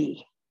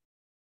we.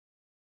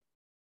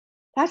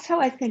 That's how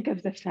I think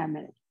of the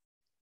feminine.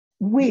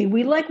 We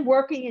like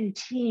working in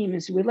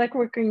teams. We like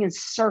working in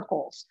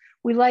circles.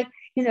 We like,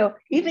 you know,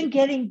 even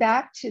getting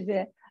back to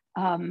the,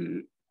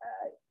 and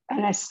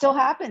it still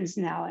happens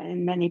now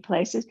in many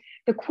places,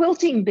 the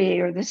quilting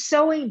bee or the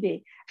sewing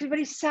bee.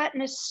 Everybody sat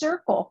in a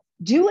circle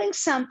doing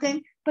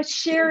something, but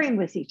sharing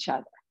with each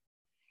other.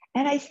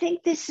 And I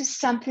think this is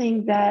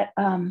something that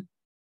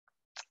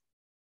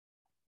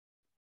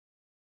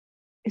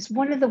is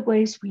one of the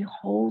ways we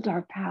hold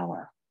our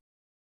power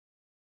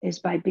is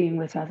by being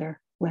with other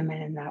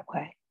women in that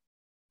way.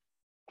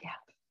 Yeah.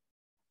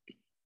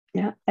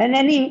 Yeah.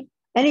 And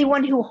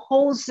anyone who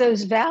holds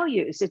those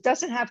values, it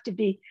doesn't have to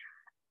be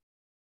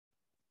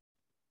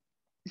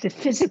the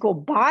physical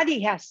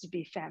body has to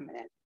be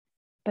feminine,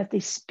 but the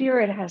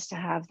spirit has to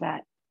have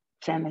that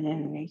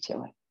femininity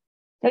to it.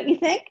 Don't you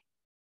think?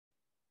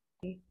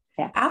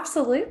 Yeah.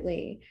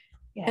 Absolutely.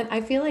 Yeah. And I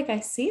feel like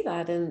I see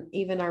that in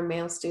even our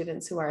male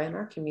students who are in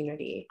our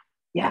community.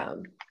 Yeah.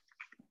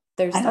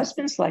 There's my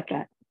husband's like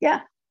that.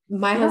 Yeah.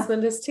 My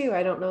husband is too.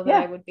 I don't know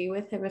that I would be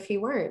with him if he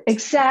weren't.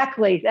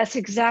 Exactly. That's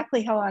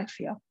exactly how I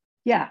feel.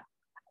 Yeah.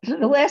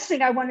 The last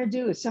thing I want to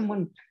do is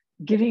someone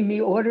giving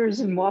me orders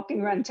and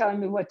walking around telling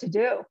me what to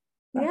do.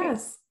 Right?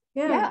 Yes.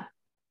 Yeah.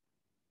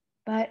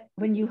 But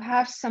when you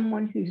have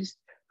someone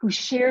who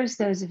shares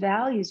those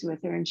values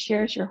with her and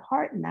shares your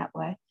heart in that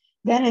way,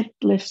 then it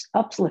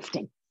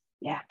uplifting.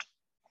 Yeah.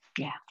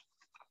 Yeah.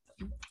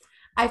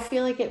 I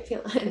feel like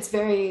it's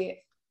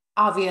very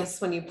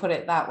obvious when you put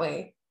it that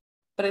way.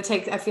 But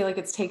I feel like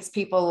it takes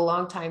people a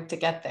long time to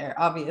get there,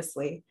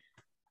 obviously.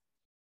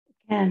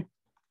 And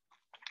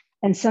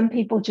some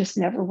people just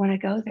never want to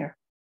go there.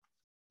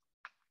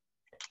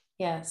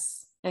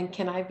 Yes. And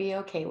can I be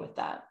okay with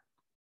that?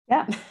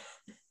 Yeah.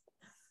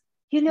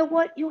 You know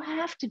what? You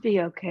have to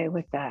be okay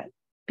with that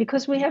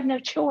because we have no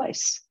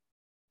choice.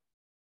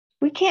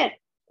 We can't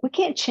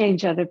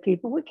change other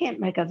people. We can't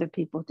make other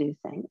people do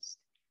things.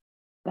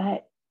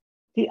 But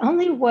the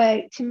only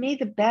way, to me,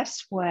 the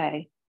best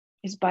way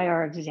is by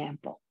our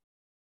example.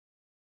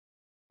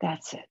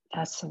 That's it.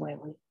 That's the way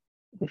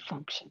we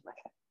function with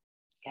it.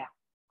 Yeah.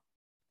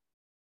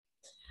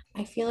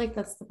 I feel like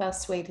that's the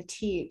best way to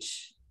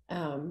teach.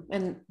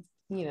 And,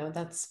 you know,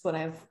 that's what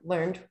I've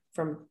learned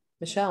from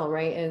Michelle,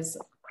 right? Is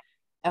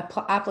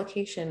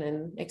application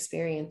and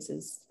experience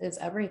is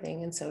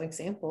everything. And so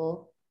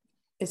example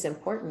is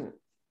important.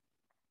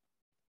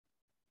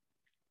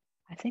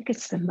 I think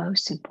it's the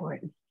most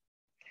important.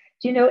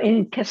 You know,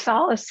 in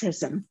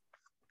Catholicism,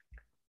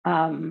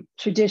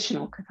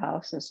 traditional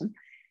Catholicism,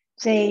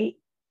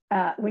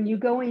 when you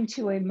go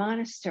into a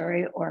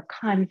monastery or a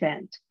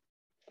convent,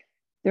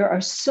 there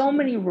are so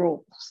many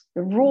rules.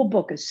 The rule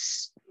book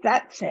is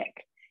that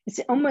thick. It's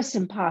almost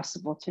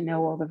impossible to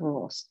know all the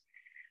rules.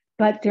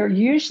 but there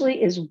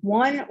usually is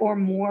one or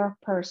more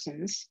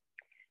persons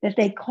that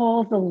they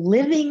call the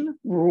living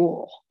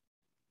rule.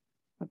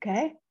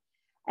 Okay?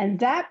 And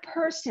that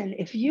person,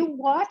 if you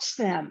watch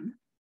them,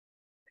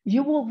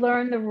 you will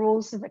learn the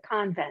rules of the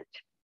convent.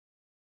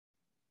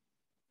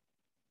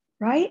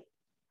 Right?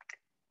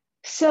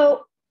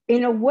 So,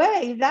 in a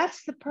way,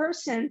 that's the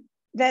person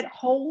that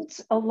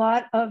holds a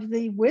lot of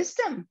the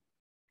wisdom,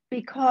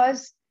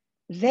 because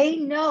they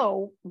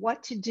know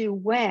what to do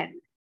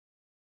when.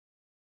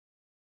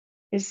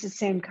 It's the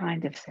same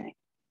kind of thing.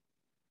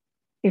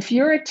 If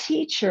you're a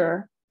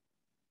teacher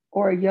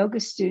or a yoga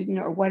student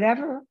or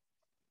whatever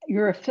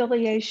your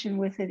affiliation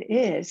with it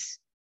is,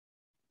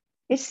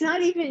 it's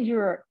not even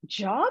your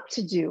job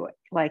to do it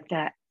like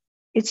that.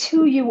 It's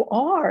who you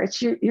are. It's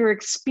your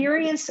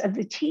experience of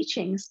the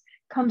teachings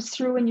comes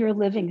through in your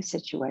living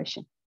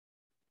situation.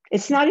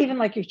 It's not even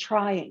like you're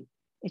trying.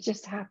 It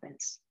just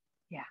happens.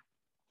 Yeah.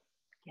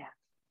 Yeah.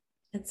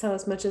 And so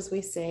as much as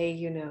we say,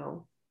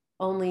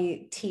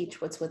 only teach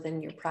what's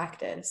within your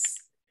practice,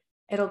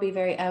 it'll be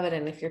very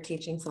evident if you're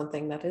teaching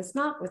something that is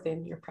not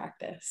within your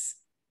practice.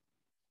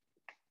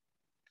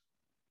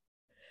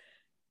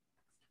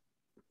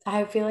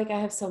 I feel like I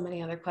have so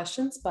many other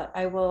questions, but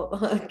I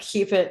will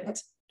keep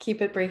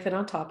it brief and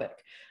on topic.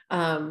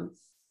 I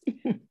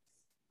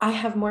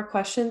have more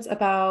questions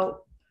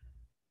about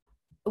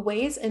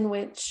ways in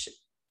which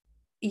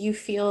you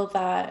feel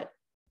that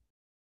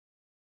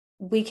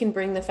we can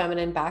bring the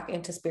feminine back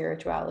into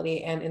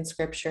spirituality and in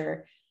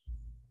scripture,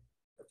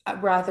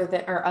 rather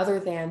than or other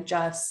than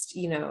just,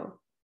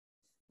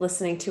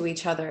 listening to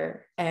each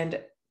other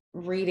and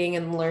reading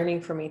and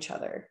learning from each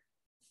other.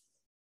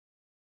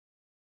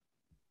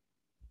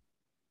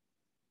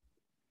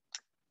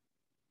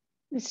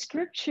 The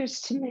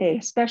scriptures, to me,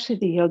 especially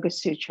the Yoga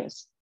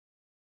Sutras,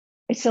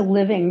 it's a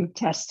living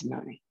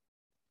testimony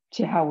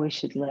to how we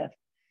should live.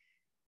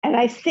 And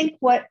I think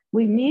what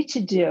we need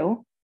to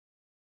do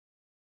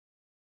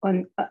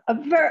on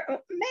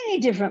many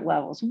different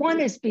levels,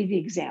 one is be the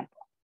example.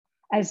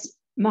 As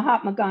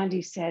Mahatma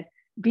Gandhi said,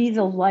 be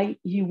the light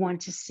you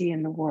want to see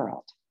in the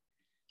world.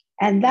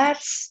 And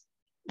that's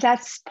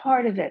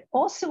part of it.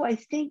 Also, I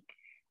think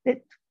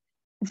that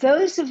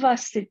those of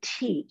us that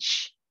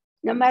teach,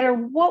 no matter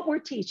what we're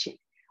teaching,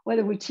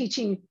 whether we're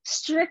teaching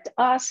strict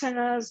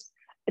asanas,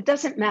 it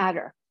doesn't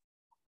matter.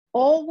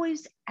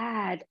 Always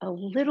add a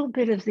little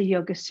bit of the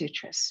Yoga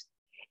Sutras.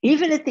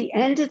 Even at the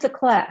end of the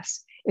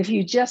class, if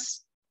you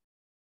just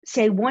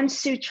say one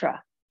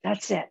sutra,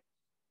 that's it.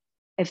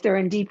 If they're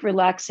in deep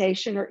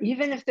relaxation, or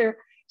even if they're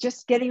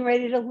just getting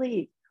ready to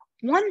leave,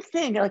 one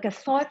thing, like a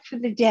thought for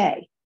the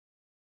day.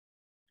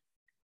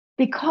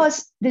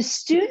 Because the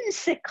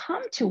students that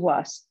come to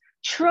us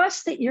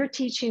trust that you're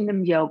teaching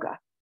them yoga.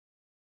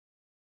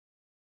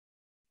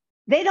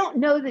 They don't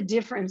know the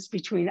difference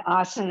between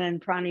asana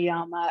and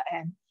pranayama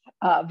and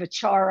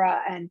vichara,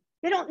 and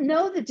they don't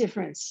know the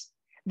difference.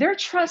 They're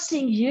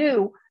trusting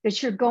you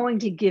that you're going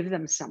to give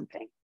them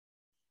something.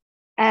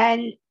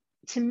 And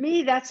to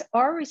me, that's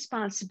our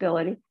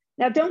responsibility.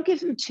 Now, don't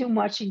give them too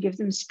much and give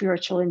them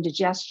spiritual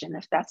indigestion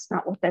if that's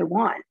not what they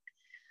want.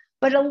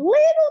 But a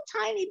little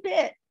tiny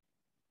bit,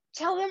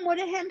 tell them what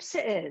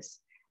ahimsa is.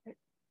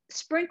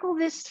 Sprinkle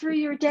this through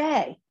your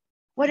day,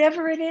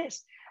 whatever it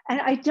is.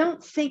 And I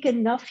don't think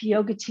enough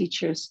yoga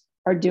teachers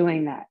are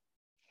doing that,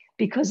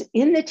 because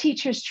in the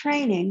teacher's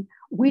training,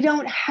 we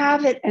don't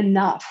have it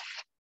enough.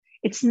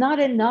 It's not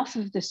enough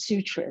of the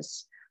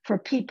sutras for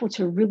people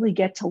to really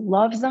get to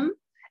love them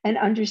and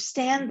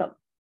understand them.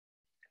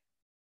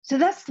 So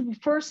that's the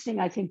first thing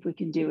I think we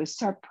can do, is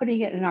start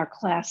putting it in our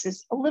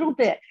classes a little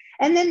bit.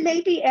 And then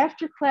maybe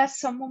after class,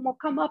 someone will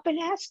come up and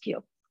ask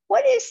you,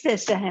 what is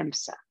this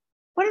ahimsa?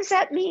 What does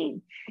that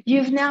mean?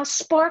 You've now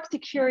sparked the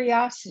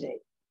curiosity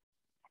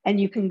and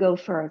you can go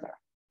further.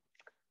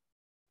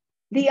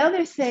 The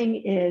other thing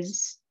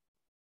is,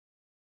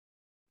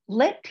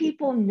 let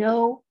people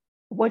know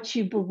what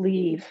you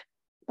believe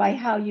by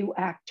how you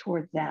act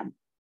toward them.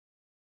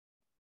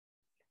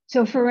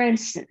 So for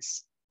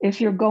instance,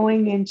 if you're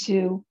going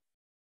into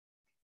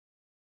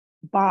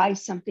buy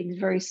something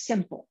very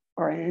simple,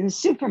 or in a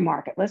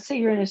supermarket, let's say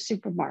you're in a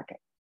supermarket,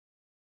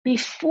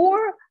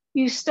 before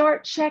you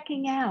start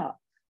checking out,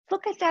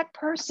 look at that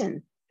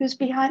person who's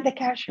behind the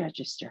cash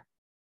register.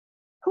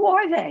 Who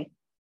are they?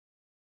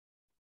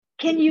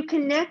 Can you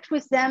connect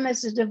with them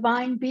as a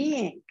divine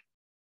being?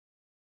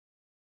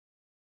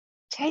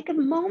 Take a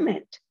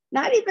moment,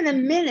 not even a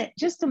minute,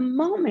 just a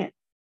moment.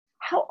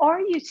 How are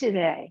you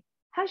today?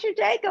 How's your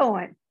day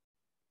going?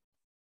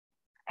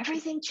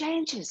 Everything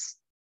changes.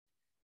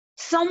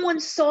 Someone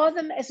saw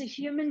them as a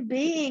human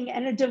being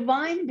and a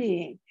divine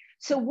being.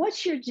 So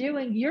what you're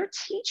doing, you're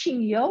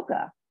teaching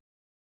yoga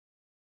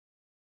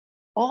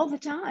all the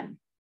time.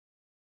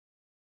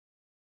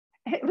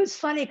 It was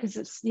funny because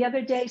it's the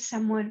other day,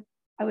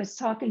 I was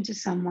talking to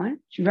someone,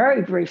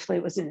 very briefly,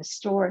 it was in a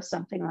store or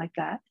something like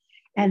that.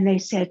 And they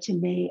said to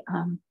me,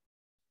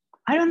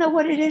 I don't know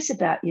what it is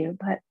about you,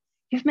 but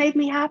you've made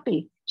me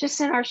happy just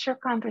in our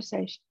short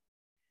conversation.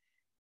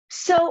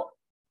 So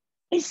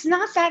it's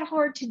not that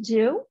hard to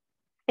do.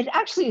 It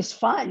actually is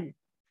fun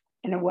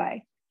in a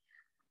way.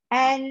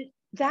 And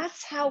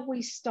that's how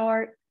we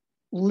start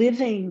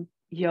living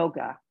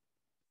yoga,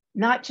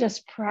 not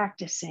just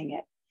practicing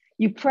it.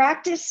 You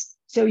practice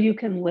so you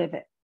can live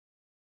it.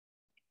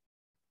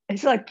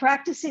 It's like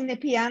practicing the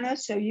piano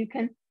so you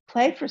can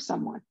play for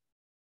someone.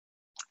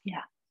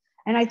 Yeah.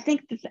 And I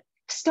think that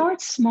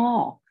start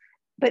small,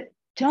 but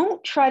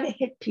don't try to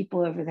hit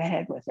people over the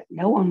head with it.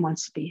 No one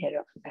wants to be hit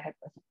over the head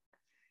with it.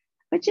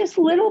 But just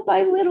little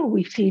by little,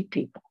 we feed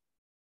people.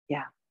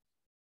 Yeah.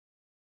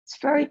 It's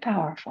very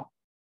powerful.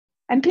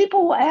 And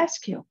people will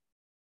ask you,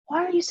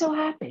 why are you so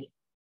happy?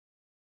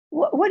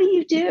 What do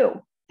you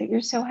do that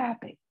you're so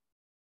happy?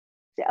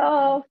 Say,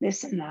 oh,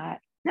 this and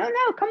that. No,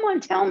 come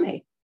on, tell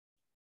me.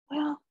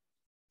 Well,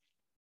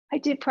 I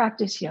did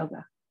practice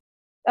yoga.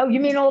 Oh, you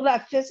mean all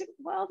that physical?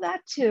 Well,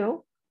 that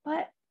too.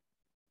 But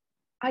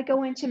I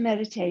go into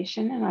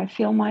meditation and I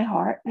feel my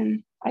heart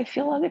and I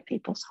feel other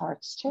people's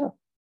hearts too.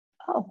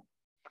 Oh,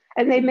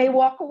 and they may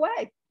walk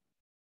away.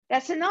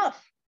 That's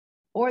enough.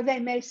 Or they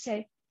may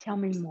say, tell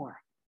me more.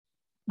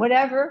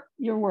 Whatever,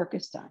 your work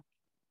is done.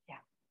 Yeah.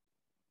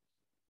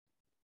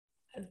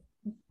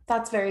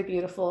 That's very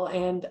beautiful.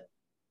 And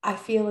I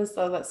feel as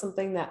though that's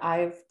something that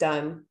I've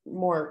done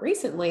more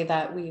recently,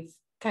 that we've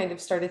kind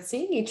of started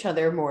seeing each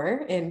other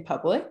more in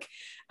public.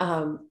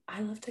 I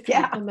love to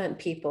compliment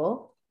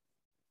people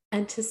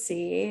and to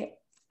see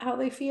how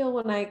they feel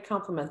when I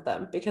compliment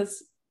them,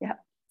 because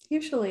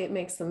usually it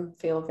makes them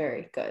feel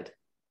very good.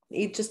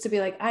 Just to be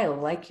like, I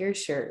like your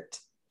shirt.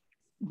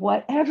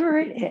 Whatever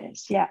it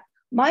is. Yeah.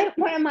 One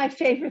of my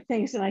favorite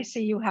things, and I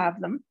see you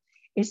have them,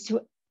 is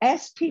to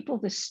ask people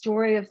the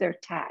story of their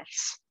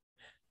tats.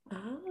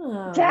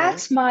 Oh.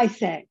 That's my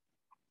thing.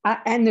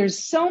 And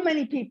there's so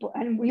many people,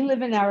 and we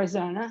live in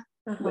Arizona,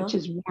 which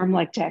is warm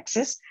like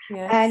Texas.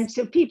 Yes. And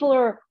so people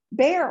are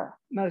bare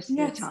most of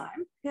the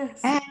time.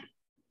 Yes. And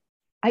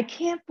I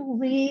can't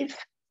believe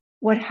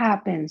what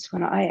happens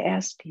when I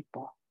ask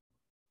people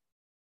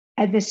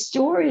and the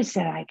stories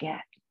that I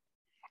get.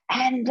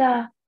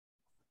 And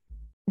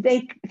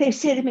they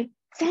say to me,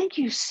 thank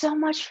you so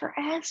much for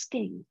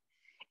asking.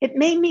 It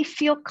made me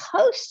feel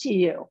close to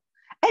you.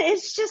 And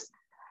it's just,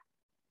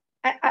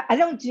 I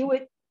don't do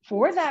it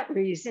for that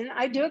reason.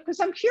 I do it because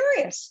I'm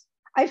curious.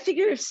 I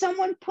figure if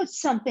someone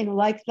puts something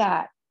like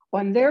that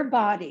on their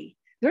body,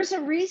 there's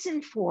a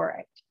reason for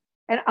it.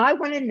 And I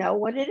want to know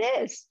what it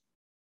is.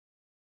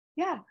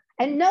 Yeah.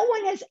 And no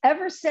one has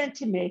ever said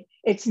to me,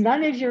 it's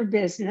none of your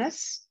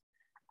business.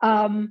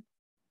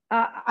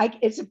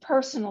 It's a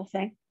personal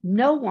thing.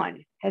 No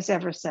one has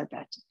ever said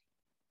that to me.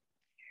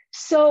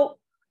 So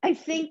I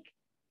think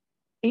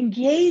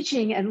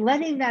engaging and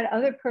letting that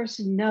other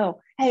person know,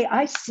 hey,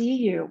 I see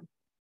you.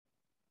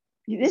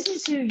 This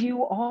is who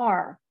you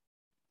are.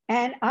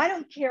 And I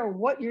don't care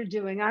what you're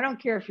doing. I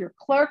don't care if you're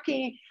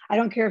clerking. I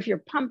don't care if you're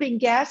pumping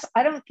gas.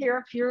 I don't care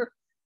if you're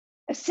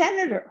a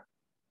senator.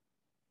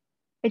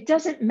 It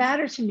doesn't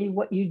matter to me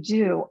what you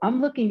do.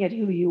 I'm looking at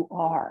who you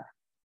are.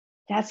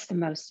 That's the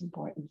most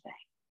important thing.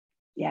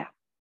 Yeah.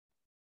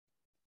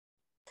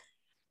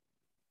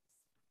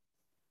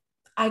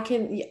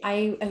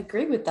 I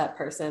agree with that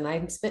person.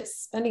 I'm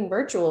spending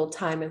virtual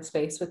time and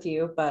space with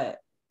you, but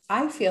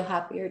I feel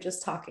happier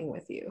just talking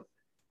with you.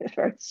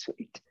 Very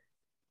sweet.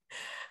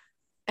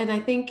 And I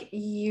think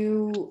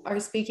you are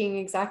speaking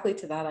exactly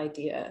to that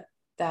idea,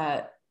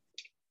 that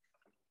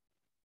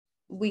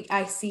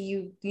I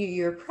see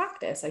your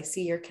practice. I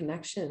see your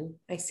connection.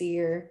 I see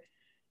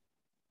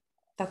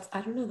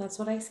I don't know. That's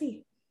what I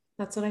see.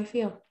 That's what I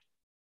feel.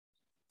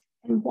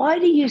 And why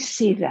do you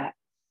see that?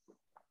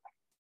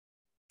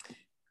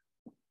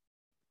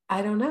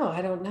 I don't know.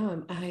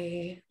 Am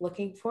I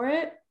looking for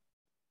it?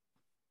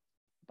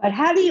 But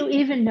how do you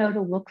even know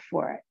to look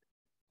for it?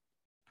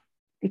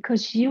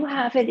 Because you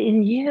have it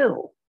in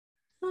you.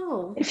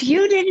 Oh. If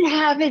you didn't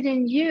have it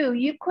in you,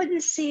 you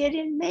couldn't see it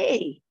in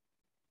me.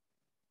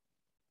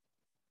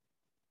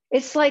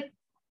 It's like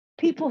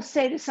people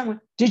say to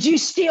someone, did you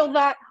steal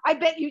that? I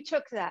bet you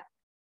took that.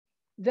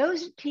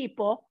 Those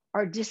people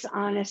are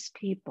dishonest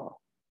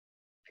people.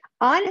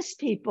 Honest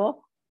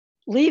people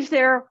leave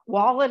their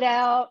wallet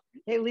out.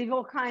 They leave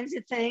all kinds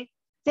of things.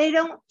 They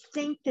don't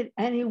think that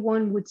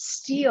anyone would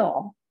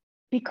steal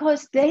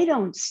because they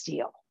don't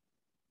steal.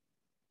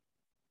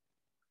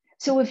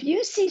 So if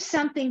you see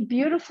something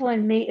beautiful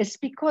in me, it's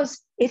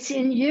because it's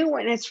in you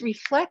and it's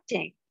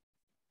reflecting.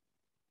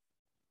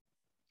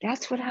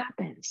 That's what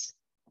happens.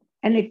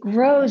 And it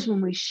grows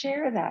when we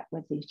share that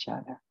with each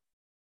other.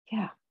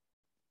 Yeah.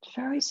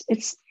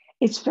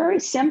 It's very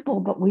simple,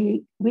 but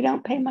we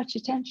don't pay much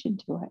attention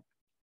to it.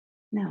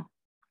 No.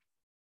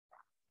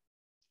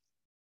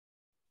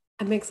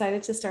 I'm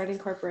excited to start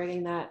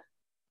incorporating that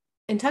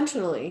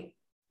intentionally.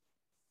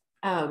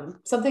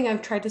 Something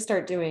I've tried to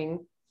start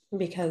doing,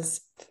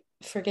 because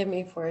forgive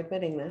me for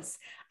admitting this,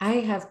 I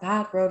have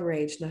bad road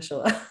rage,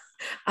 Nashila.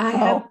 I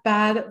have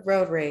bad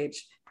road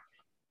rage.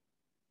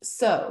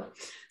 So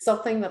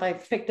something that I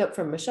picked up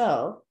from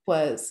Michelle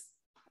was,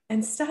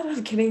 instead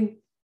of getting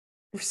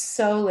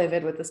so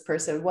livid with this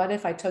person. What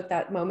if I took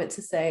that moment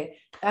to say,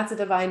 that's a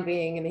divine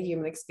being and a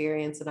human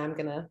experience, and I'm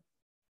going to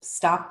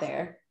stop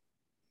there?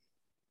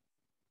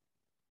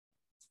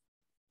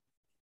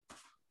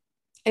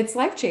 It's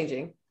life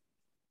changing.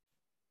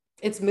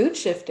 It's mood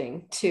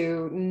shifting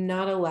to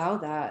not allow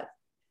that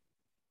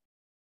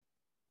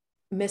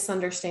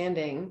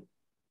misunderstanding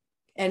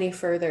any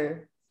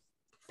further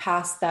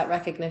past that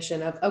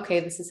recognition of, okay,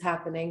 this is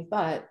happening,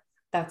 but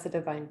that's a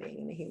divine being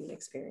in a human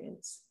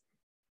experience.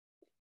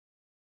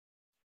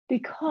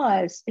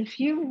 Because if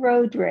you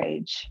road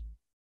rage,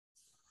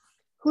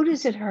 who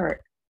does it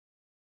hurt?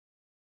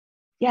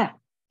 Yeah,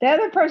 the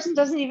other person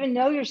doesn't even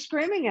know you're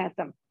screaming at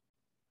them,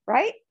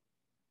 right?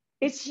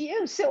 It's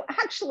you. So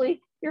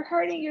actually, you're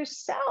hurting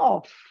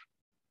yourself.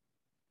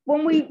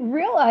 When we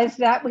realize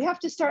that, we have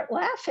to start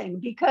laughing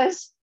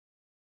because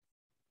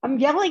I'm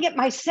yelling at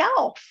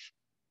myself.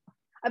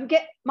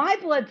 My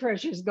blood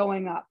pressure is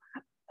going up.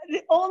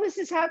 All this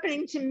is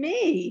happening to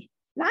me,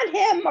 not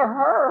him or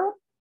her,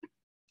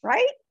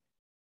 right?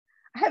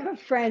 I have a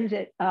friend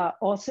that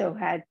also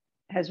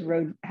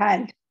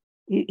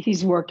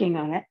he's working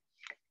on it.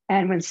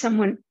 And when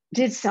someone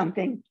did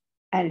something,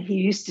 and he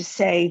used to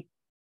say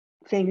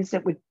things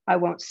that I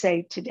won't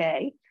say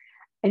today,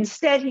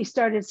 instead he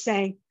started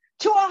saying,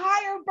 to a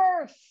higher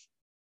birth.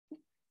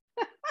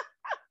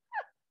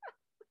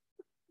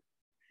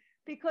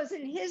 Because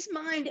in his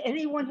mind,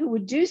 anyone who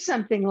would do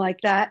something like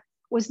that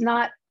was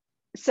not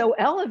so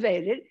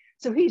elevated.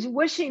 So he's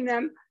wishing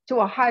them to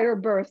a higher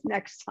birth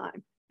next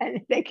time,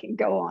 and they can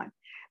go on.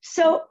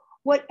 So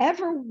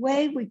whatever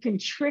way we can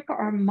trick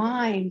our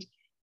mind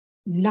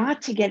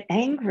not to get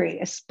angry,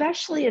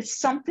 especially at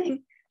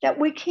something that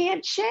we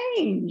can't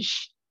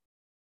change.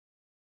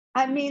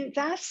 I mean,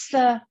 that's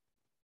the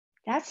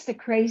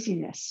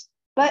craziness,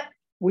 but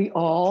we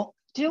all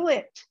do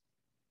it.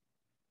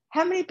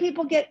 How many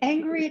people get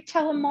angry at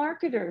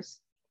telemarketers?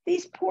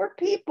 These poor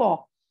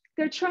people,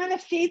 they're trying to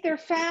feed their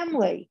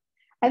family.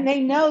 And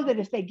they know that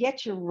if they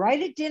get you right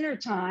at dinner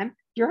time,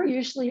 you're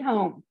usually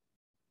home,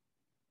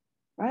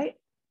 right?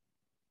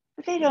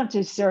 But they don't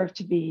deserve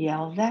to be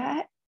yelled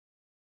at.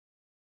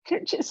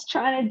 They're just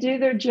trying to do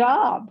their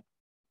job.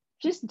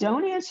 Just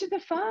don't answer the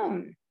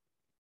phone,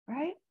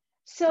 right?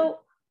 So,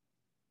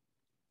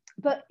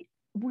 but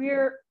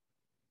we're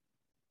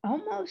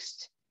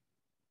almost,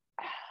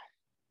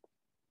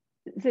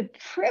 the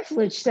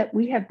privilege that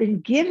we have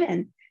been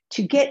given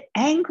to get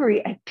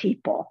angry at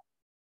people.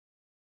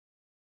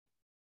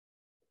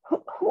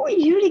 Who are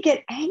you to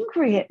get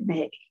angry at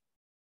me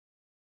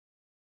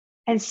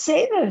and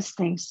say those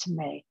things to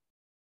me?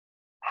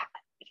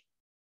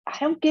 I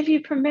don't give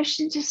you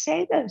permission to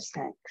say those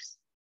things.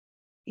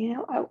 You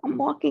know, I'm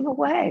walking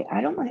away.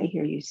 I don't want to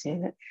hear you say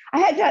that. I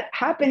had that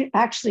happen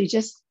actually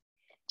just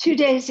 2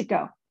 days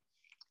ago.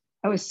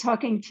 I was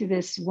talking to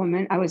this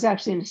woman. I was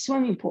actually in a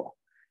swimming pool,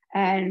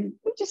 and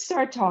we just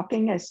started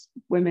talking as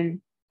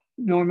women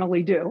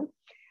normally do.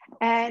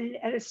 And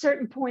at a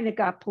certain point, it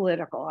got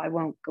political. I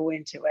won't go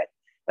into it,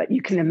 but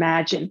you can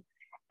imagine.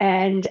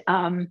 And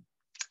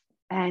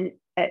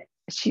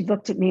she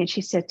looked at me and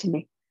she said to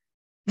me,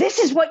 "This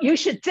is what you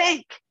should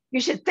think. You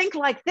should think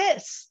like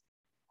this."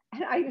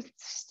 And I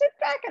stood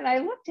back and I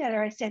looked at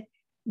her. I said,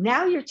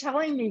 "Now you're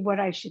telling me what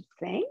I should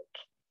think?"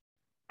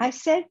 I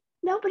said,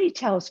 "Nobody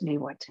tells me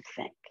what to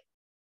think.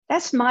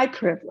 That's my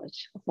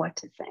privilege of what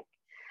to think."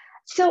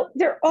 So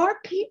there are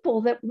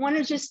people that want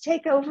to just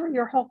take over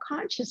your whole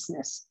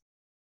consciousness.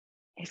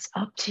 It's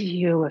up to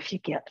you if you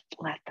let them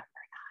or not.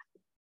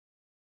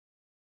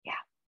 Yeah.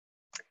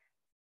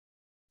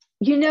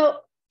 You know,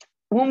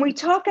 when we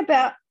talk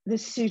about the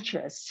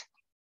sutras,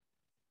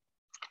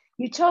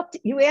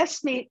 you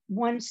asked me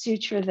one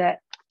sutra that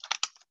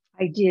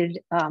I did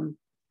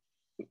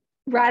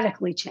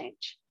radically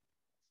change.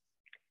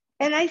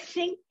 And I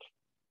think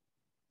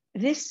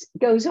this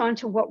goes on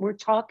to what we're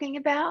talking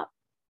about,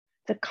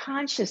 the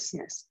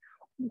consciousness.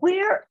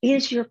 Where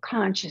is your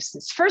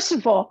consciousness? First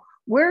of all,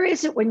 where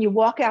is it when you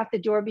walk out the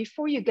door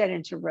before you get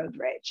into road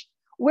rage?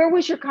 Where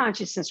was your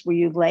consciousness? Were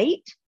you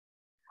late?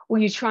 Were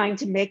you trying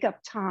to make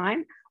up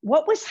time?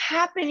 What was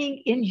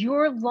happening in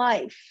your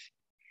life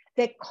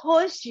that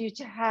caused you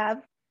to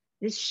have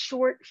this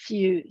short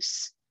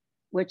fuse,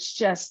 which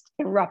just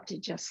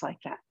erupted just like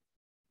that?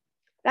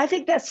 I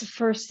think that's the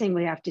first thing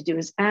we have to do,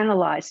 is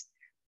analyze,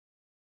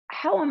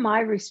 how am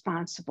I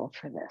responsible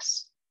for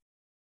this,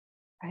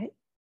 right?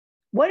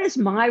 What is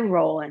my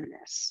role in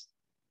this?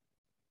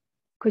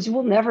 Because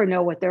we'll never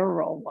know what their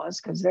role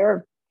was, because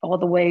they're all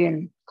the way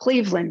in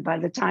Cleveland by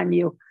the time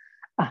you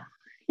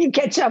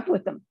catch up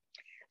with them.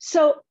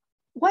 So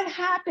what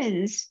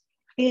happens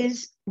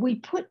is we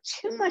put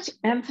too much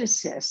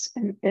emphasis,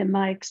 in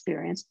my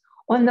experience,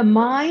 on the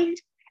mind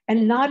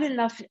and not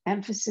enough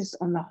emphasis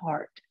on the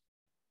heart.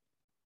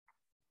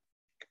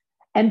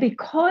 And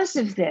because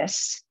of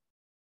this,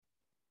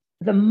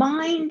 the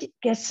mind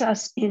gets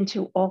us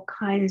into all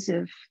kinds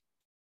of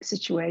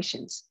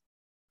situations.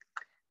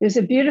 There's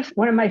a beautiful,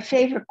 one of my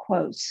favorite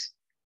quotes,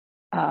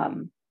 I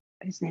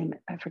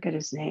forget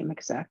his name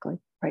exactly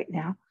right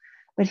now,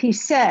 But he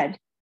said,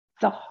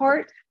 the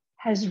heart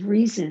has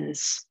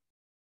reasons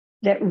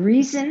that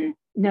reason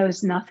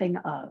knows nothing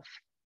of,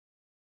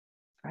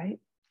 right?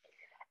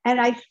 And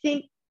I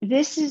think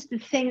this is the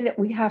thing that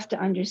we have to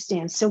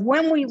understand. So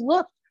when we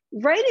look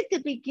right at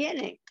the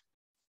beginning,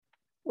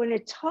 when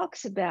it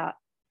talks about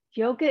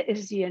yoga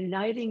is the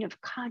uniting of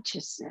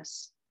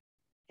consciousness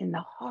in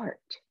the heart.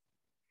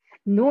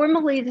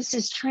 Normally, this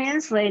is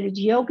translated,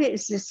 yoga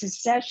is the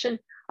cessation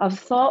of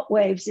thought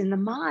waves in the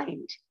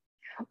mind.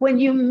 When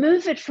you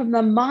move it from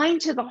the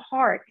mind to the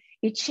heart,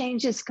 it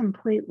changes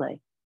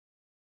completely.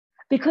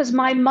 Because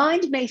my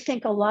mind may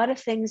think a lot of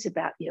things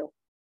about you,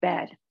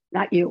 bad,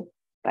 not you,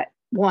 but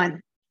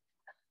one.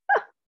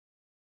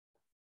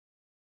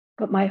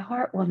 But my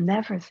heart will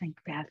never think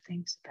bad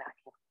things about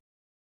you.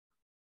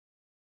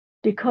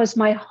 Because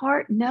my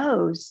heart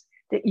knows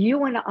that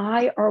you and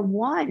I are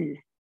one.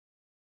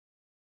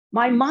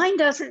 My mind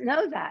doesn't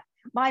know that.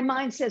 My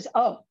mind says,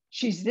 oh,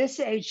 she's this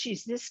age,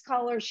 she's this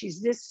color,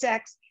 she's this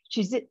sex,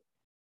 she's it,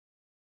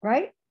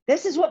 right?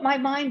 This is what my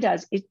mind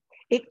does.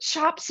 It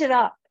chops it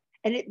up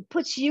and it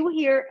puts you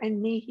here and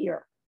me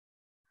here.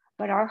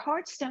 But our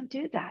hearts don't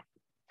do that.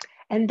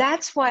 And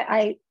that's why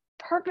I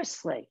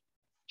purposely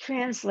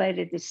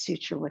translated this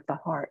sutra with the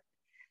heart.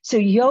 So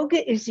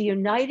yoga is the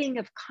uniting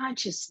of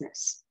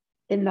consciousness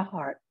in the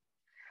heart.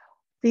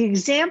 The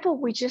example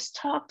we just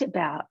talked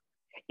about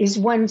is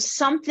when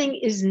something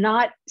is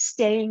not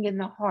staying in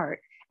the heart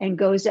and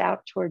goes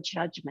out toward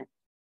judgment.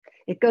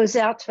 It goes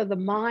out to the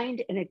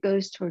mind and it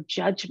goes toward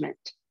judgment.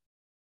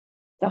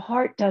 The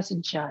heart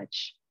doesn't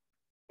judge.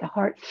 The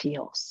heart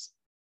feels.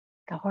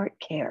 The heart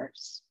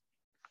cares.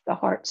 The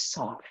heart's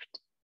soft.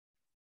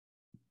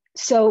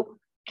 So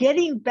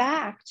getting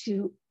back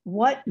to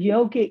what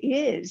yoga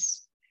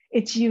is,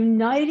 it's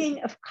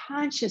uniting of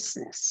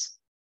consciousness,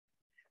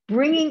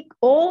 bringing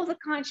all the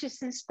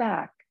consciousness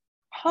back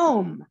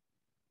home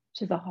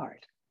to the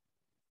heart.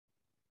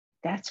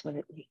 That's what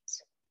it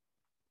means.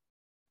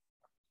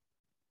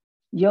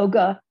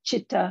 Yoga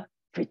Chitta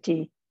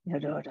Vritti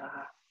Nirodha.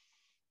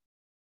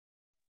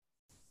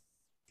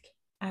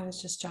 I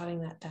was just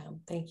jotting that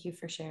down. Thank you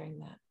for sharing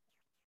that.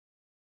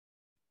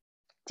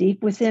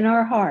 Deep within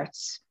our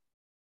hearts,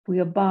 we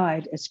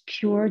abide as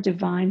pure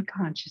divine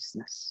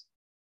consciousness.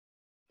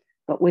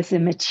 But with the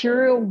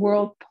material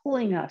world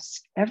pulling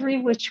us every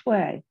which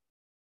way,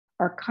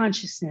 our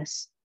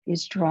consciousness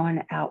is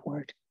drawn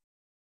outward.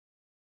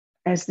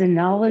 As the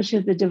knowledge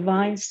of the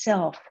divine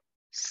self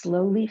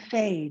slowly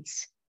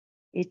fades,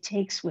 it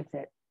takes with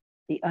it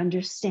the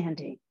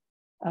understanding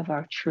of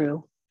our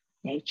true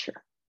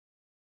nature.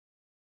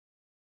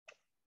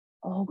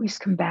 Always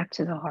come back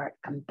to the heart,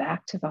 come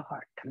back to the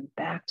heart, come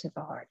back to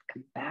the heart,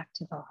 come back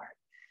to the heart.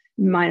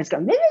 Mind is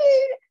going,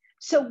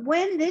 so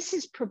when this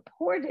is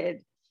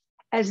purported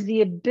as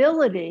the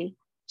ability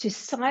to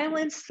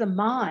silence the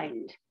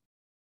mind,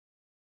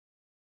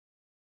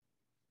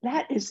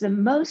 that is the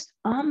most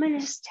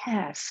ominous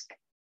task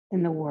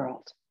in the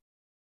world,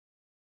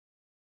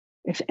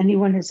 if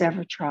anyone has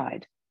ever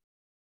tried.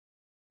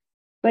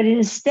 But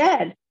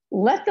instead,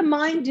 let the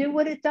mind do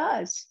what it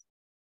does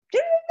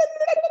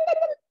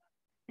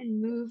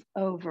and move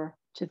over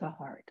to the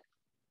heart.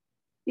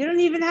 You don't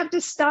even have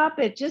to stop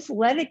it. Just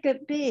let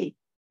it be.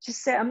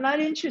 Just say, I'm not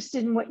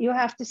interested in what you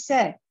have to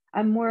say.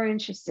 I'm more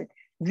interested.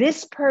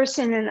 This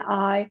person and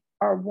I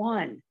are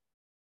one.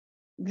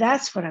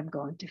 That's what I'm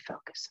going to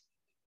focus on.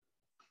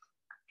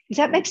 Does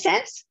that make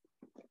sense?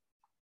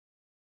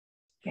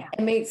 Yeah.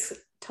 It makes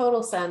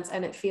total sense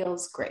and it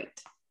feels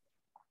great.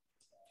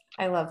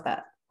 I love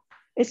that.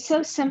 It's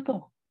so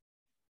simple.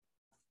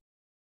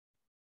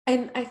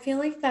 And I feel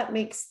like that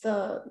makes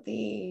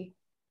the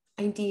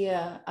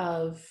idea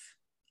of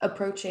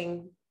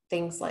approaching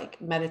things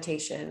like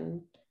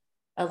meditation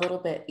a little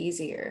bit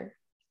easier,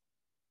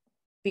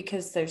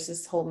 because there's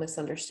this whole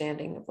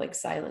misunderstanding of like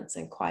silence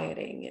and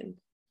quieting. And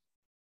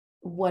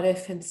what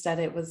if instead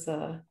it was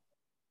a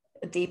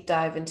deep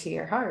dive into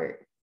your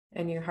heart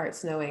and your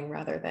heart's knowing,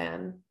 rather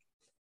than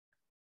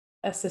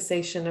a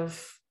cessation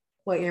of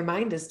what your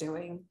mind is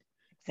doing?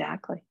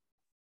 Exactly.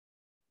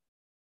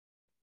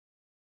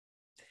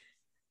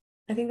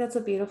 I think that's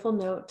a beautiful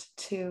note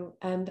to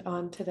end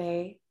on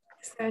today.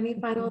 Is there any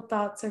final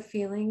thoughts or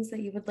feelings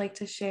that you would like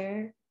to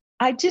share?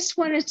 I just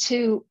wanted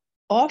to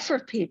offer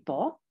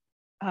people,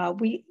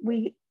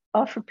 we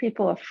offer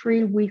people a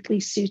free weekly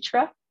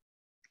sutra.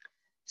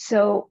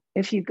 So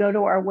if you go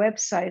to our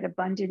website,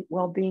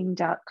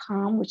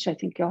 abundantwellbeing.com, which I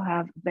think you'll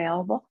have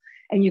available,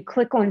 and you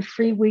click on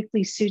free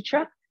weekly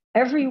sutra,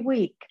 every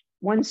week,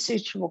 one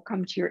sutra will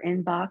come to your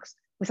inbox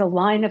with a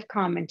line of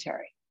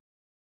commentary.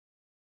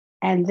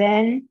 And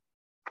then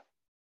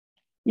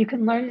you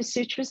can learn the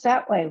sutras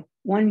that way,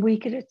 one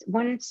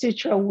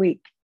sutra a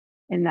week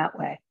in that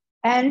way.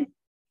 And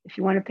if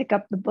you want to pick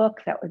up the book,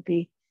 that would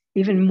be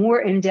even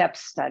more in-depth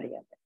study of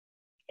it.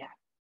 Yeah.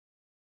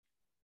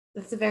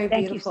 That's a very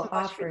beautiful offering.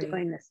 Thank you so much for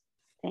doing this.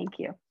 Thank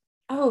you.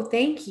 Oh,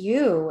 thank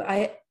you.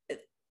 I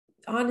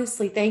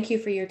honestly, thank you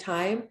for your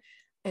time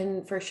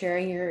and for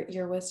sharing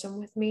your wisdom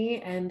with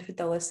me and with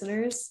the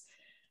listeners.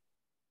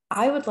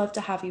 I would love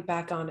to have you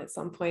back on at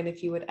some point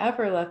if you would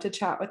ever love to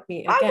chat with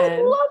me I would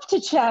again. love to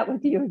chat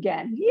with you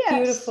again. Yes.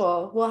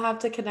 Beautiful. We'll have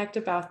to connect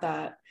about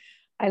that.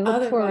 I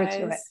look forward to it.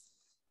 Otherwise,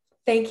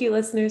 thank you,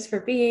 listeners, for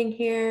being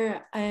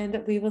here,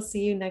 and we will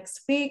see you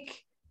next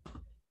week.